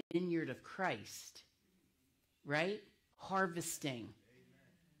the vineyard of Christ, right? Harvesting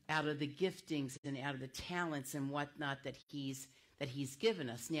out of the giftings and out of the talents and whatnot that he's given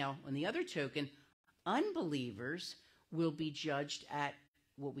us. Now, on the other token, unbelievers will be judged at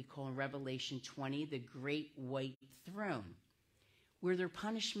what we call in Revelation 20, the great white throne, where their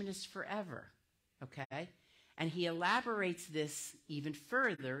punishment is forever, okay? And he elaborates this even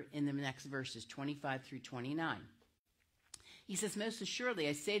further in the next verses, 25 through 29. He says, most assuredly,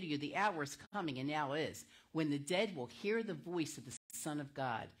 I say to you, the hour is coming, and now is, when the dead will hear the voice of the Son of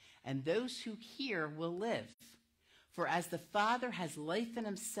God, and those who hear will live. For as the Father has life in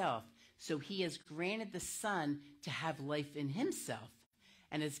himself, so he has granted the Son to have life in himself,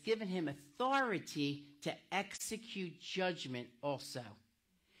 and has given him authority to execute judgment also,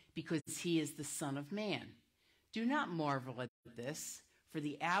 because he is the Son of Man. Do not marvel at this, for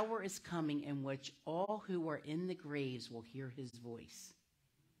the hour is coming in which all who are in the graves will hear his voice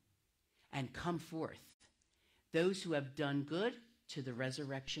and come forth, those who have done good to the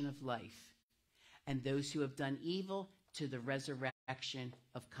resurrection of life, and those who have done evil to the resurrection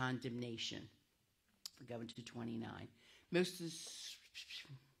of condemnation. We're going to 29. Most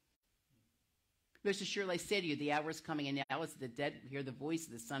assuredly I say to you, the hour is coming, and now is the dead hear the voice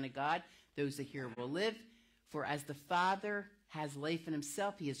of the Son of God. Those that hear will live. For as the Father has life in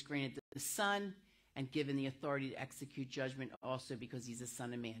himself, he has granted the Son and given the authority to execute judgment also, because he's the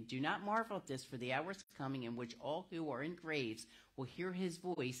Son of Man. Do not marvel at this, for the hour is coming in which all who are in graves will hear his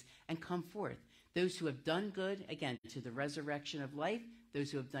voice and come forth. Those who have done good, again, to the resurrection of life.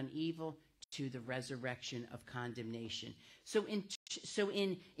 Those who have done evil, to the resurrection of condemnation. So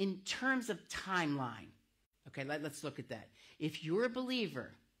in terms of timeline, okay, let's look at that. If you're a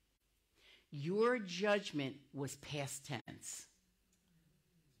believer, your judgment was past tense.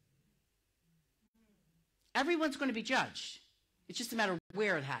 Everyone's going to be judged. It's just a matter of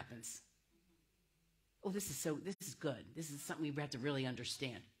where it happens. Oh, this is good. This is something we have to really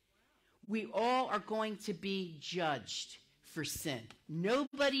understand. We all are going to be judged for sin.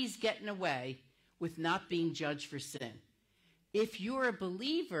 Nobody's getting away with not being judged for sin. If you're a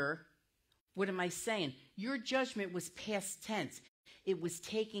believer, what am I saying? Your judgment was past tense. It was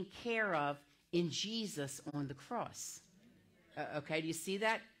taken care of in Jesus on the cross. Okay, do you see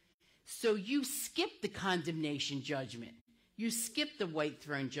that? So you skipped the condemnation judgment. You skipped the white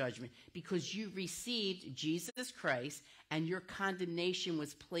throne judgment because you received Jesus Christ and your condemnation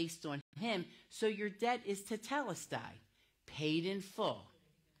was placed on him. So your debt is tetelestai, paid in full.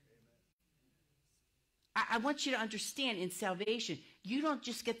 I want you to understand, in salvation, you don't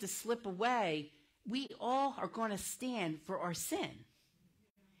just get to slip away. We all are going to stand for our sin.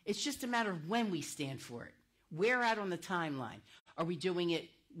 It's just a matter of when we stand for it. Where out on the timeline? Are we doing it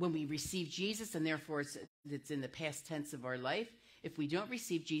when we receive Jesus, and therefore it's in the past tense of our life? If we don't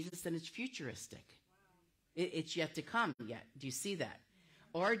receive Jesus, then it's futuristic. It's yet to come yet. Do you see that?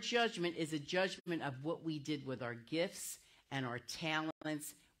 Our judgment is a judgment of what we did with our gifts and our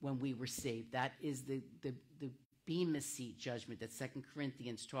talents when we were saved. That is the Bema seat judgment that 2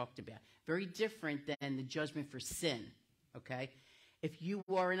 Corinthians talked about. Very different than the judgment for sin, okay? If you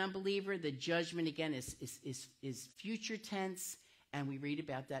are an unbeliever, the judgment, again, is future tense, and we read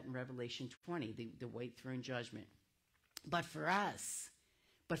about that in Revelation 20, the white throne judgment. But for us,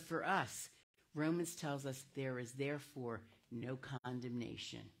 Romans tells us there is therefore no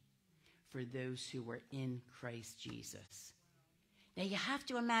condemnation for those who are in Christ Jesus. Now, you have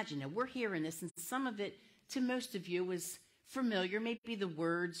to imagine, now we're hearing this, and some of it, to most of you, is familiar. Maybe the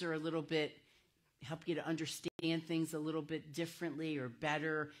words are a little bit, help you to understand things a little bit differently or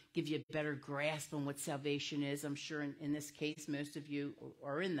better, give you a better grasp on what salvation is. I'm sure in this case, most of you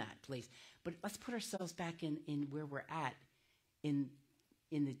are in that place. But let's put ourselves back in where we're at in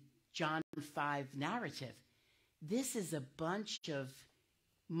the John 5 narrative. This is a bunch of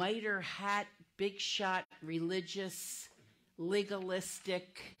mitre hat, big shot, religious,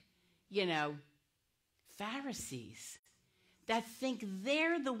 legalistic, Pharisees that think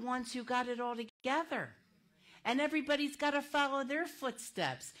they're the ones who got it all together. And everybody's got to follow their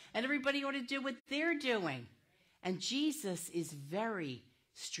footsteps. And everybody ought to do what they're doing. And Jesus is very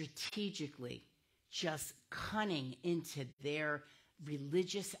strategically just cunning into their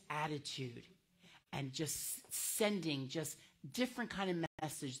religious attitude and just sending just different kind of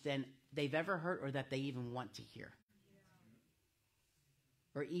message than they've ever heard or that they even want to hear.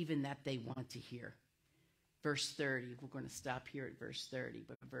 Or even that they want to hear. Verse 30, we're going to stop here at verse 30,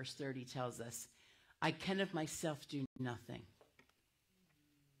 but verse 30 tells us, I can of myself do nothing.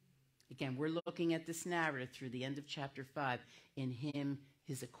 Again, we're looking at this narrative through the end of chapter 5, in him,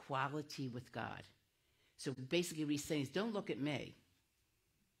 his equality with God. So basically what he's saying is, don't look at me.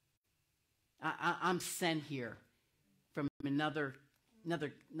 I'm sent here from another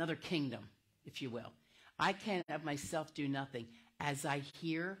kingdom, if you will. I can of myself do nothing. As I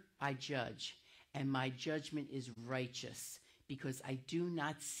hear, I judge. And my judgment is righteous, because I do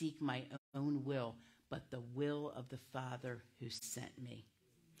not seek my own will, but the will of the Father who sent me.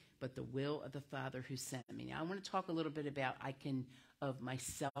 But the will of the Father who sent me. Now, I want to talk a little bit about I can of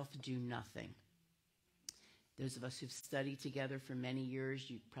myself do nothing. Those of us who've studied together for many years,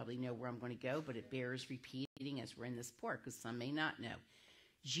 you probably know where I'm going to go, but it bears repeating as we're in this part, because some may not know.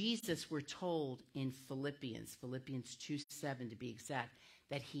 Jesus, we're told in Philippians 2:7 to be exact,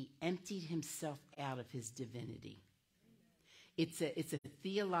 that he emptied himself out of his divinity. It's a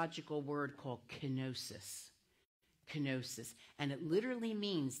theological word called kenosis. Kenosis. And it literally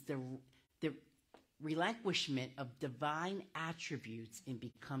means the relinquishment of divine attributes in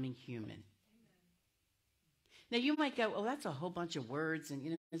becoming human. Now you might go, oh, that's a whole bunch of words,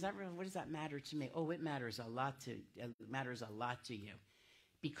 and is that really, what does that matter to me? Oh, it matters a lot to you.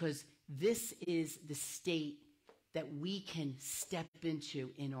 Because this is the state that we can step into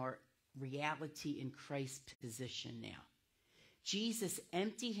in our reality in Christ's position now. Jesus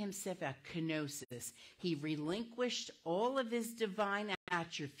emptied himself out, kenosis. He relinquished all of his divine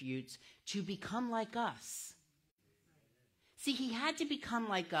attributes to become like us. See, he had to become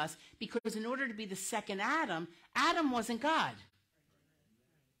like us because in order to be the second Adam, Adam wasn't God.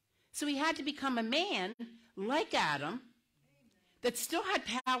 So he had to become a man like Adam that still had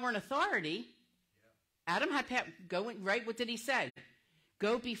power and authority. Adam had power. Right? What did he say?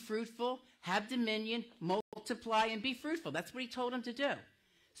 Go be fruitful, have dominion, multiply, and be fruitful. That's what he told him to do.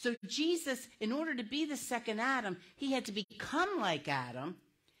 So Jesus, in order to be the second Adam, he had to become like Adam,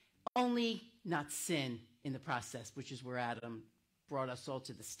 only not sin in the process, which is where Adam brought us all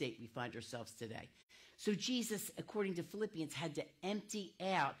to the state we find ourselves today. So Jesus, according to Philippians, had to empty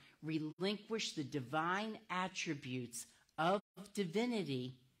out, relinquish the divine attributes of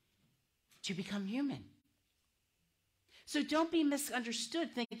divinity to become human. So don't be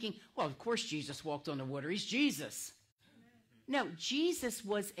misunderstood thinking, well, of course Jesus walked on the water. He's Jesus. No, Jesus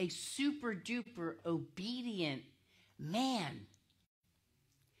was a super duper obedient man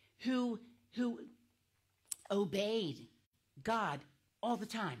who obeyed God all the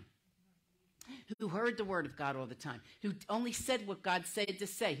time, who heard the word of God all the time, who only said what God said to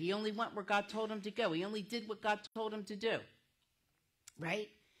say. He only went where God told him to go. He only did what God told him to do, right?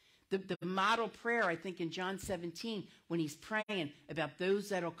 The model prayer, I think, in John 17, when he's praying about those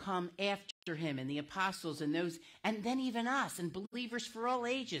that will come after him and the apostles and those, and then even us and believers for all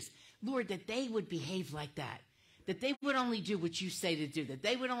ages, Lord, that they would behave like that they would only do what you say to do, that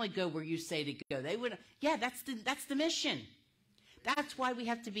they would only go where you say to go. They would, that's the mission. That's why we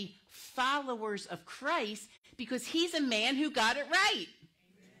have to be followers of Christ, because he's a man who got it right.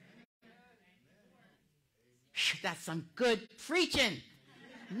 Amen. That's some good preaching.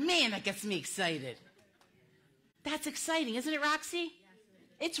 Man, that gets me excited. That's exciting, isn't it, Roxy?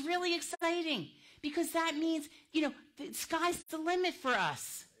 It's really exciting because that means, the sky's the limit for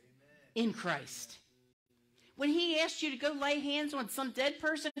us in Christ. When he asked you to go lay hands on some dead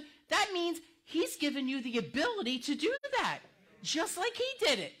person, that means he's given you the ability to do that, just like he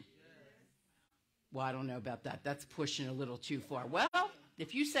did it. Well, I don't know about that. That's pushing a little too far. Well,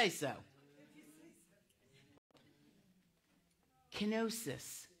 if you say so.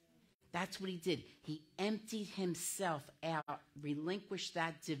 Kenosis. That's what he did. He emptied himself out, relinquished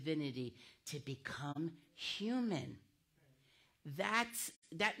that divinity to become human. That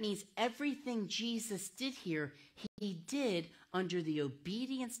means everything Jesus did here, he did under the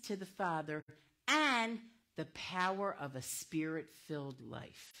obedience to the Father and the power of a spirit-filled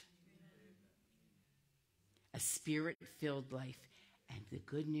life. A spirit-filled life. And the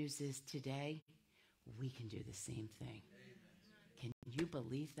good news is today, we can do the same thing. Can you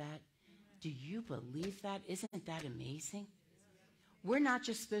believe that? Do you believe that? Isn't that amazing? We're not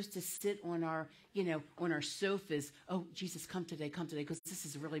just supposed to sit on our, on our sofas. Oh, Jesus, come today, because this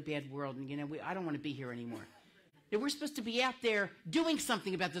is a really bad world, and, I don't want to be here anymore. We're supposed to be out there doing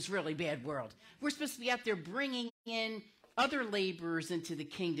something about this really bad world. We're supposed to be out there bringing in other laborers into the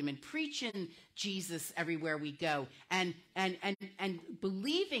kingdom and preaching Jesus everywhere we go, and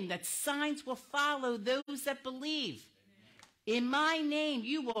believing that signs will follow those that believe. In my name,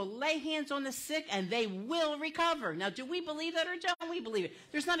 you will lay hands on the sick and they will recover. Now, do we believe that or don't we believe it?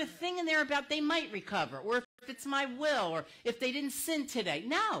 There's not a thing in there about they might recover or if it's my will or if they didn't sin today.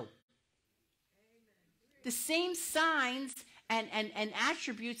 No. The same signs and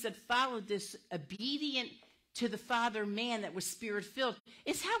attributes that followed this obedient to the Father man that was spirit-filled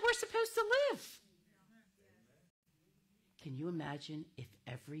is how we're supposed to live. Can you imagine if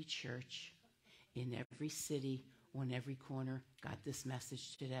every church in every city on every corner got this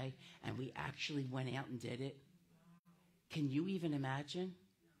message today and we actually went out and did it? Can you even imagine?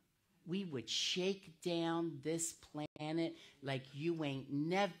 We would shake down this planet like you ain't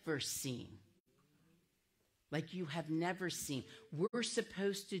never seen. Like you have never seen. We're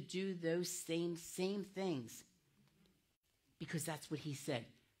supposed to do those same things because that's what he said.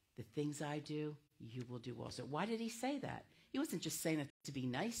 The things I do, you will do also. Why did he say that? He wasn't just saying it to be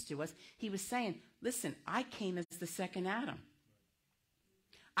nice to us. He was saying, listen, I came as the second Adam.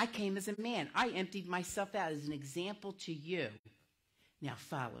 I came as a man. I emptied myself out as an example to you. Now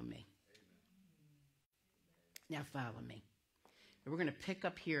follow me. Now follow me. And we're going to pick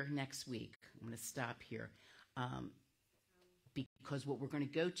up here next week. I'm going to stop here because what we're going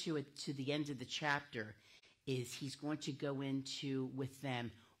to go to the end of the chapter is he's going to go into with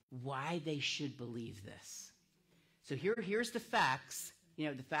them why they should believe this. So here's the facts.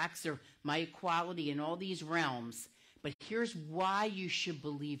 The facts are my equality in all these realms. But here's why you should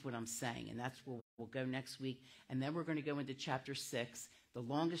believe what I'm saying. And that's where we'll go next week. And then we're going to go into chapter 6, the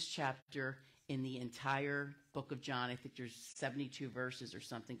longest chapter in the entire book of John. I think there's 72 verses or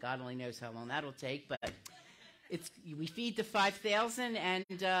something. God only knows how long that'll take. But we feed the 5,000 and,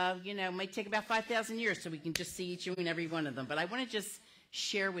 it might take about 5,000 years so we can just see each and every one of them. But I want to just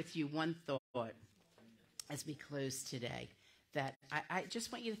share with you one thought as we close today that I just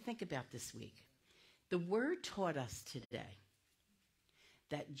want you to think about this week. The Word taught us today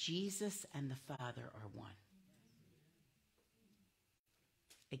that Jesus and the Father are one.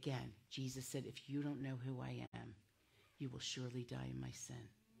 Again, Jesus said, if you don't know who I am, you will surely die in my sin.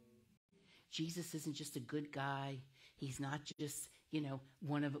 Jesus isn't just a good guy. He's not just,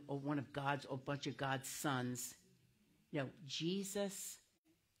 one of God's, a bunch of God's sons. No, Jesus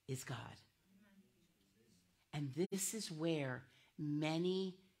is God. And this is where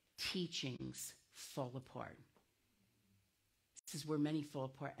many teachings fall apart. This is where many fall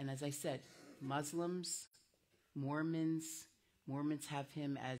apart. And as I said, Muslims, Mormons have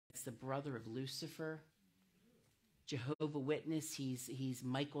him as the brother of Lucifer. Jehovah's Witness, he's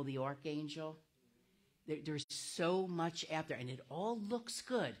Michael the Archangel. There's so much out there, and it all looks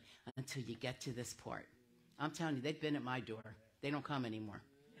good until you get to this part. I'm telling you, they've been at my door. They don't come anymore.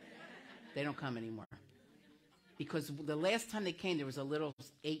 They don't come anymore. Because the last time they came, there was a little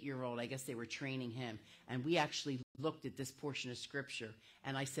 8-year-old. I guess they were training him. And we actually looked at this portion of Scripture.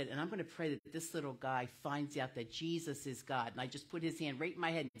 And I said, and I'm going to pray that this little guy finds out that Jesus is God. And I just put his hand right in my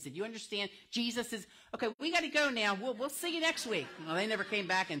head and said, you understand? Jesus is, okay, we got to go now. We'll see you next week. Well, they never came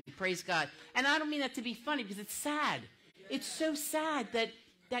back, and praise God. And I don't mean that to be funny because it's sad. It's so sad that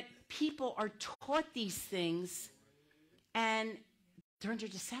people are taught these things and they're under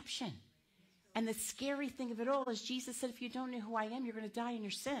deception. And the scary thing of it all is Jesus said, if you don't know who I am, you're going to die in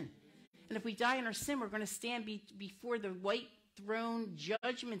your sin. And if we die in our sin, we're going to stand before the white throne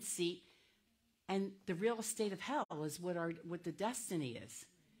judgment seat, and the real estate of hell is what the destiny is.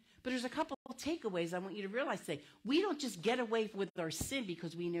 But there's a couple of takeaways I want you to realize today. We don't just get away with our sin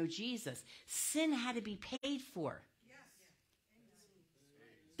because we know Jesus. Sin had to be paid for.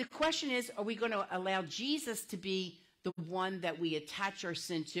 The question is, are we going to allow Jesus to be the one that we attach our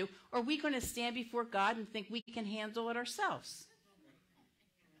sin to, or are we going to stand before God and think we can handle it ourselves?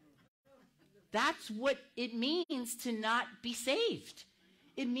 That's what it means to not be saved.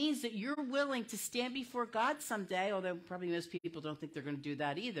 It means that you're willing to stand before God someday, although probably most people don't think they're going to do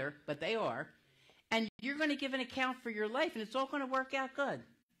that either, but they are. And you're going to give an account for your life, and it's all going to work out good.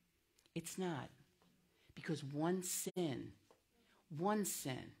 It's not. Because one sin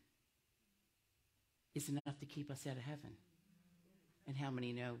is enough to keep us out of heaven. And how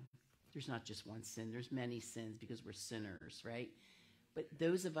many know there's not just one sin, there's many sins because we're sinners, right? But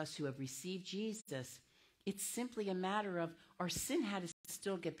those of us who have received Jesus, it's simply a matter of our sin had to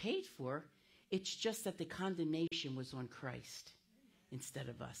still get paid for. It's just that the condemnation was on Christ instead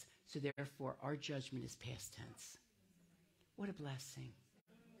of us. So therefore, our judgment is past tense. What a blessing.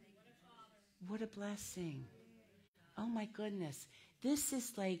 What a blessing. Oh my goodness. This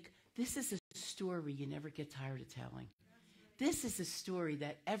is a story you never get tired of telling. This is a story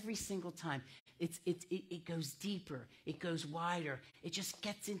that every single time it goes deeper, it goes wider, it just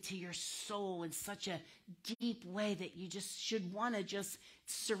gets into your soul in such a deep way that you just should want to just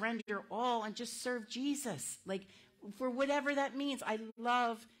surrender all and just serve Jesus. Like, for whatever that means. I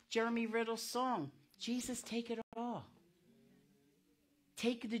love Jeremy Riddle's song, Jesus, take it all.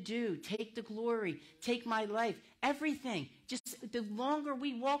 Take the due, take the glory, take my life, everything. Just the longer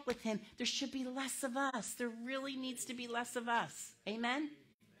we walk with him, there should be less of us. There really needs to be less of us. Amen?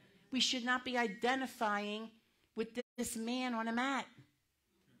 We should not be identifying with this man on a mat.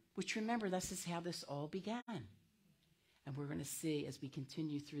 Which, remember, this is how this all began. And we're going to see, as we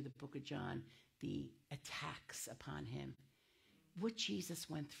continue through the book of John, the attacks upon him. What Jesus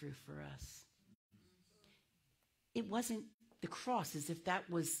went through for us. It wasn't the cross, as if that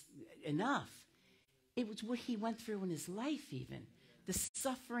was enough. It was what he went through in his life even. The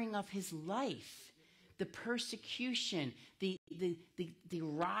suffering of his life. The persecution. The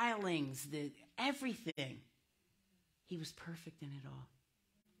rilings. Everything. He was perfect in it all.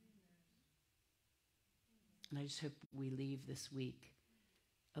 And I just hope we leave this week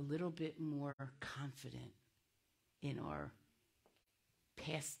a little bit more confident in our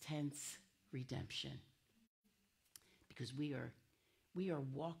past tense redemption. Because we are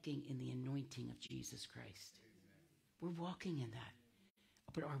walking in the anointing of Jesus Christ. We're walking in that.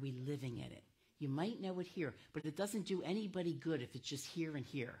 But are we living in it? You might know it here, but it doesn't do anybody good if it's just here and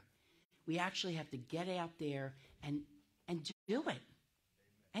here. We actually have to get out there and do it.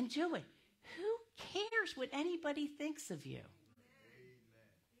 And do it. Who cares what anybody thinks of you?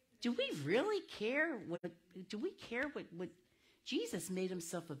 Do we really care what Jesus made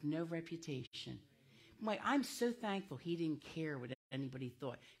himself of no reputation? I'm so thankful he didn't care what anybody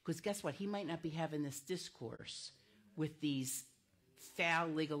thought. Because guess what? He might not be having this discourse with these foul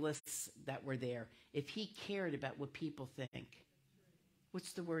legalists that were there if he cared about what people think.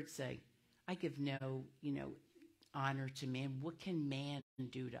 What's the word say? I give no, honor to man. What can man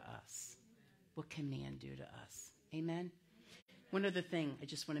do to us? What can man do to us? Amen? One other thing I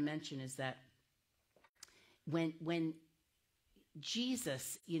just want to mention is that when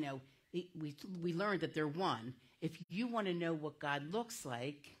Jesus, we learned that they're one. If you want to know what God looks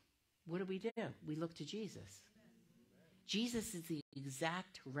like, what do? We look to Jesus. Jesus is the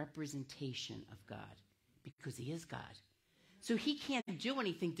exact representation of God because he is God. So he can't do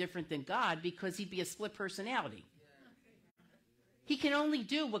anything different than God because he'd be a split personality. He can only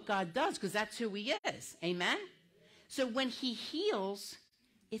do what God does because that's who he is. Amen? So when he heals,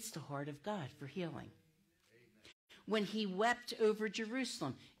 it's the heart of God for healing. When he wept over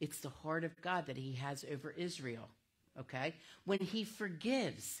Jerusalem, it's the heart of God that he has over Israel. Okay? When he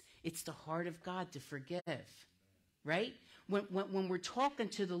forgives, it's the heart of God to forgive. Right? When we're talking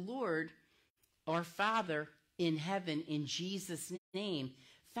to the Lord, our Father in heaven, in Jesus' name,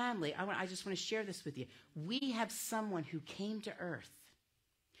 family, I just want to share this with you. We have someone who came to earth,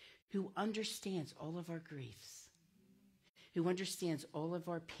 who understands all of our griefs, who understands all of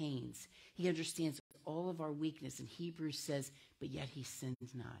our pains. He understands all of our weakness. And Hebrews says, but yet he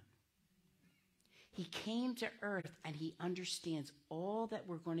sins not. He came to earth and he understands all that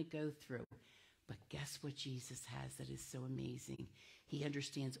we're going to go through. But guess what Jesus has that is so amazing? He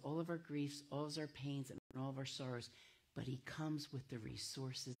understands all of our griefs, all of our pains, and all of our sorrows. But he comes with the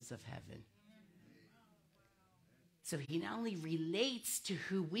resources of heaven. So he not only relates to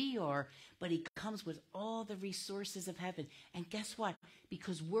who we are, but he comes with all the resources of heaven. And guess what?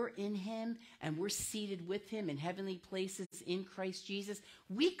 Because we're in him and we're seated with him in heavenly places in Christ Jesus,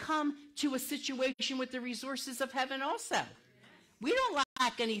 we come to a situation with the resources of heaven also. We don't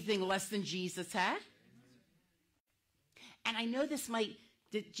lack anything less than Jesus had. And I know this might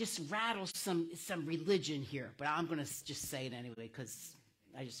just rattle some religion here, but I'm going to just say it anyway because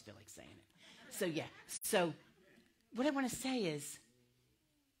I just feel like saying it. So yeah, so what I want to say is,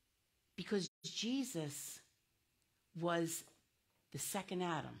 because Jesus was the second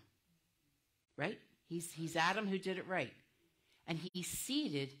Adam, right? He's Adam who did it right. And he's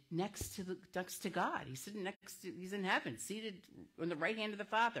seated next to God. He's in heaven, seated on the right hand of the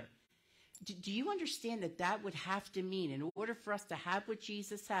Father. Do you understand that would have to mean, in order for us to have what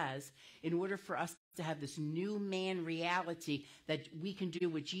Jesus has, in order for us to have this new man reality that we can do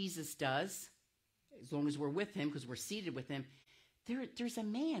what Jesus does, as long as we're with him, because we're seated with him, there's a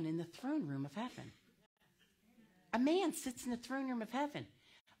man in the throne room of heaven. A man sits in the throne room of heaven.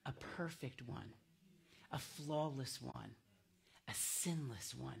 A perfect one. A flawless one. A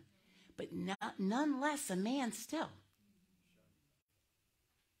sinless one. But none less a man still.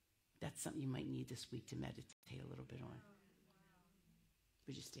 That's something you might need this week to meditate a little bit on.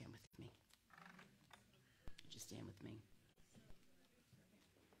 Would you stand with me? Would you stand with me?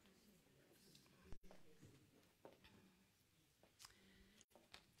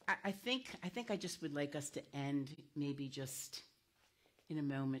 I think I just would like us to end maybe just in a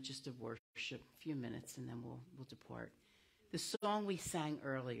moment, just of worship, a few minutes, and then we'll depart. The song we sang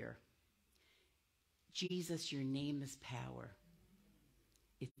earlier, Jesus, your name is power.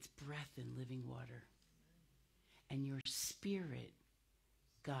 It's breath and living water. And your spirit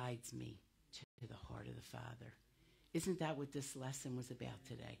guides me to the heart of the Father. Isn't that what this lesson was about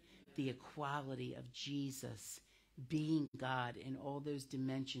today? The equality of Jesus being God in all those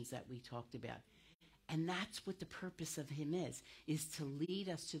dimensions that we talked about. And that's what the purpose of him is to lead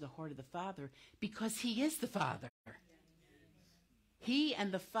us to the heart of the Father, because he is the Father. He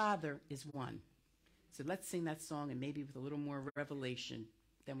and the Father is one. So let's sing that song, and maybe with a little more revelation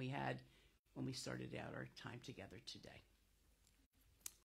than we had when we started out our time together today.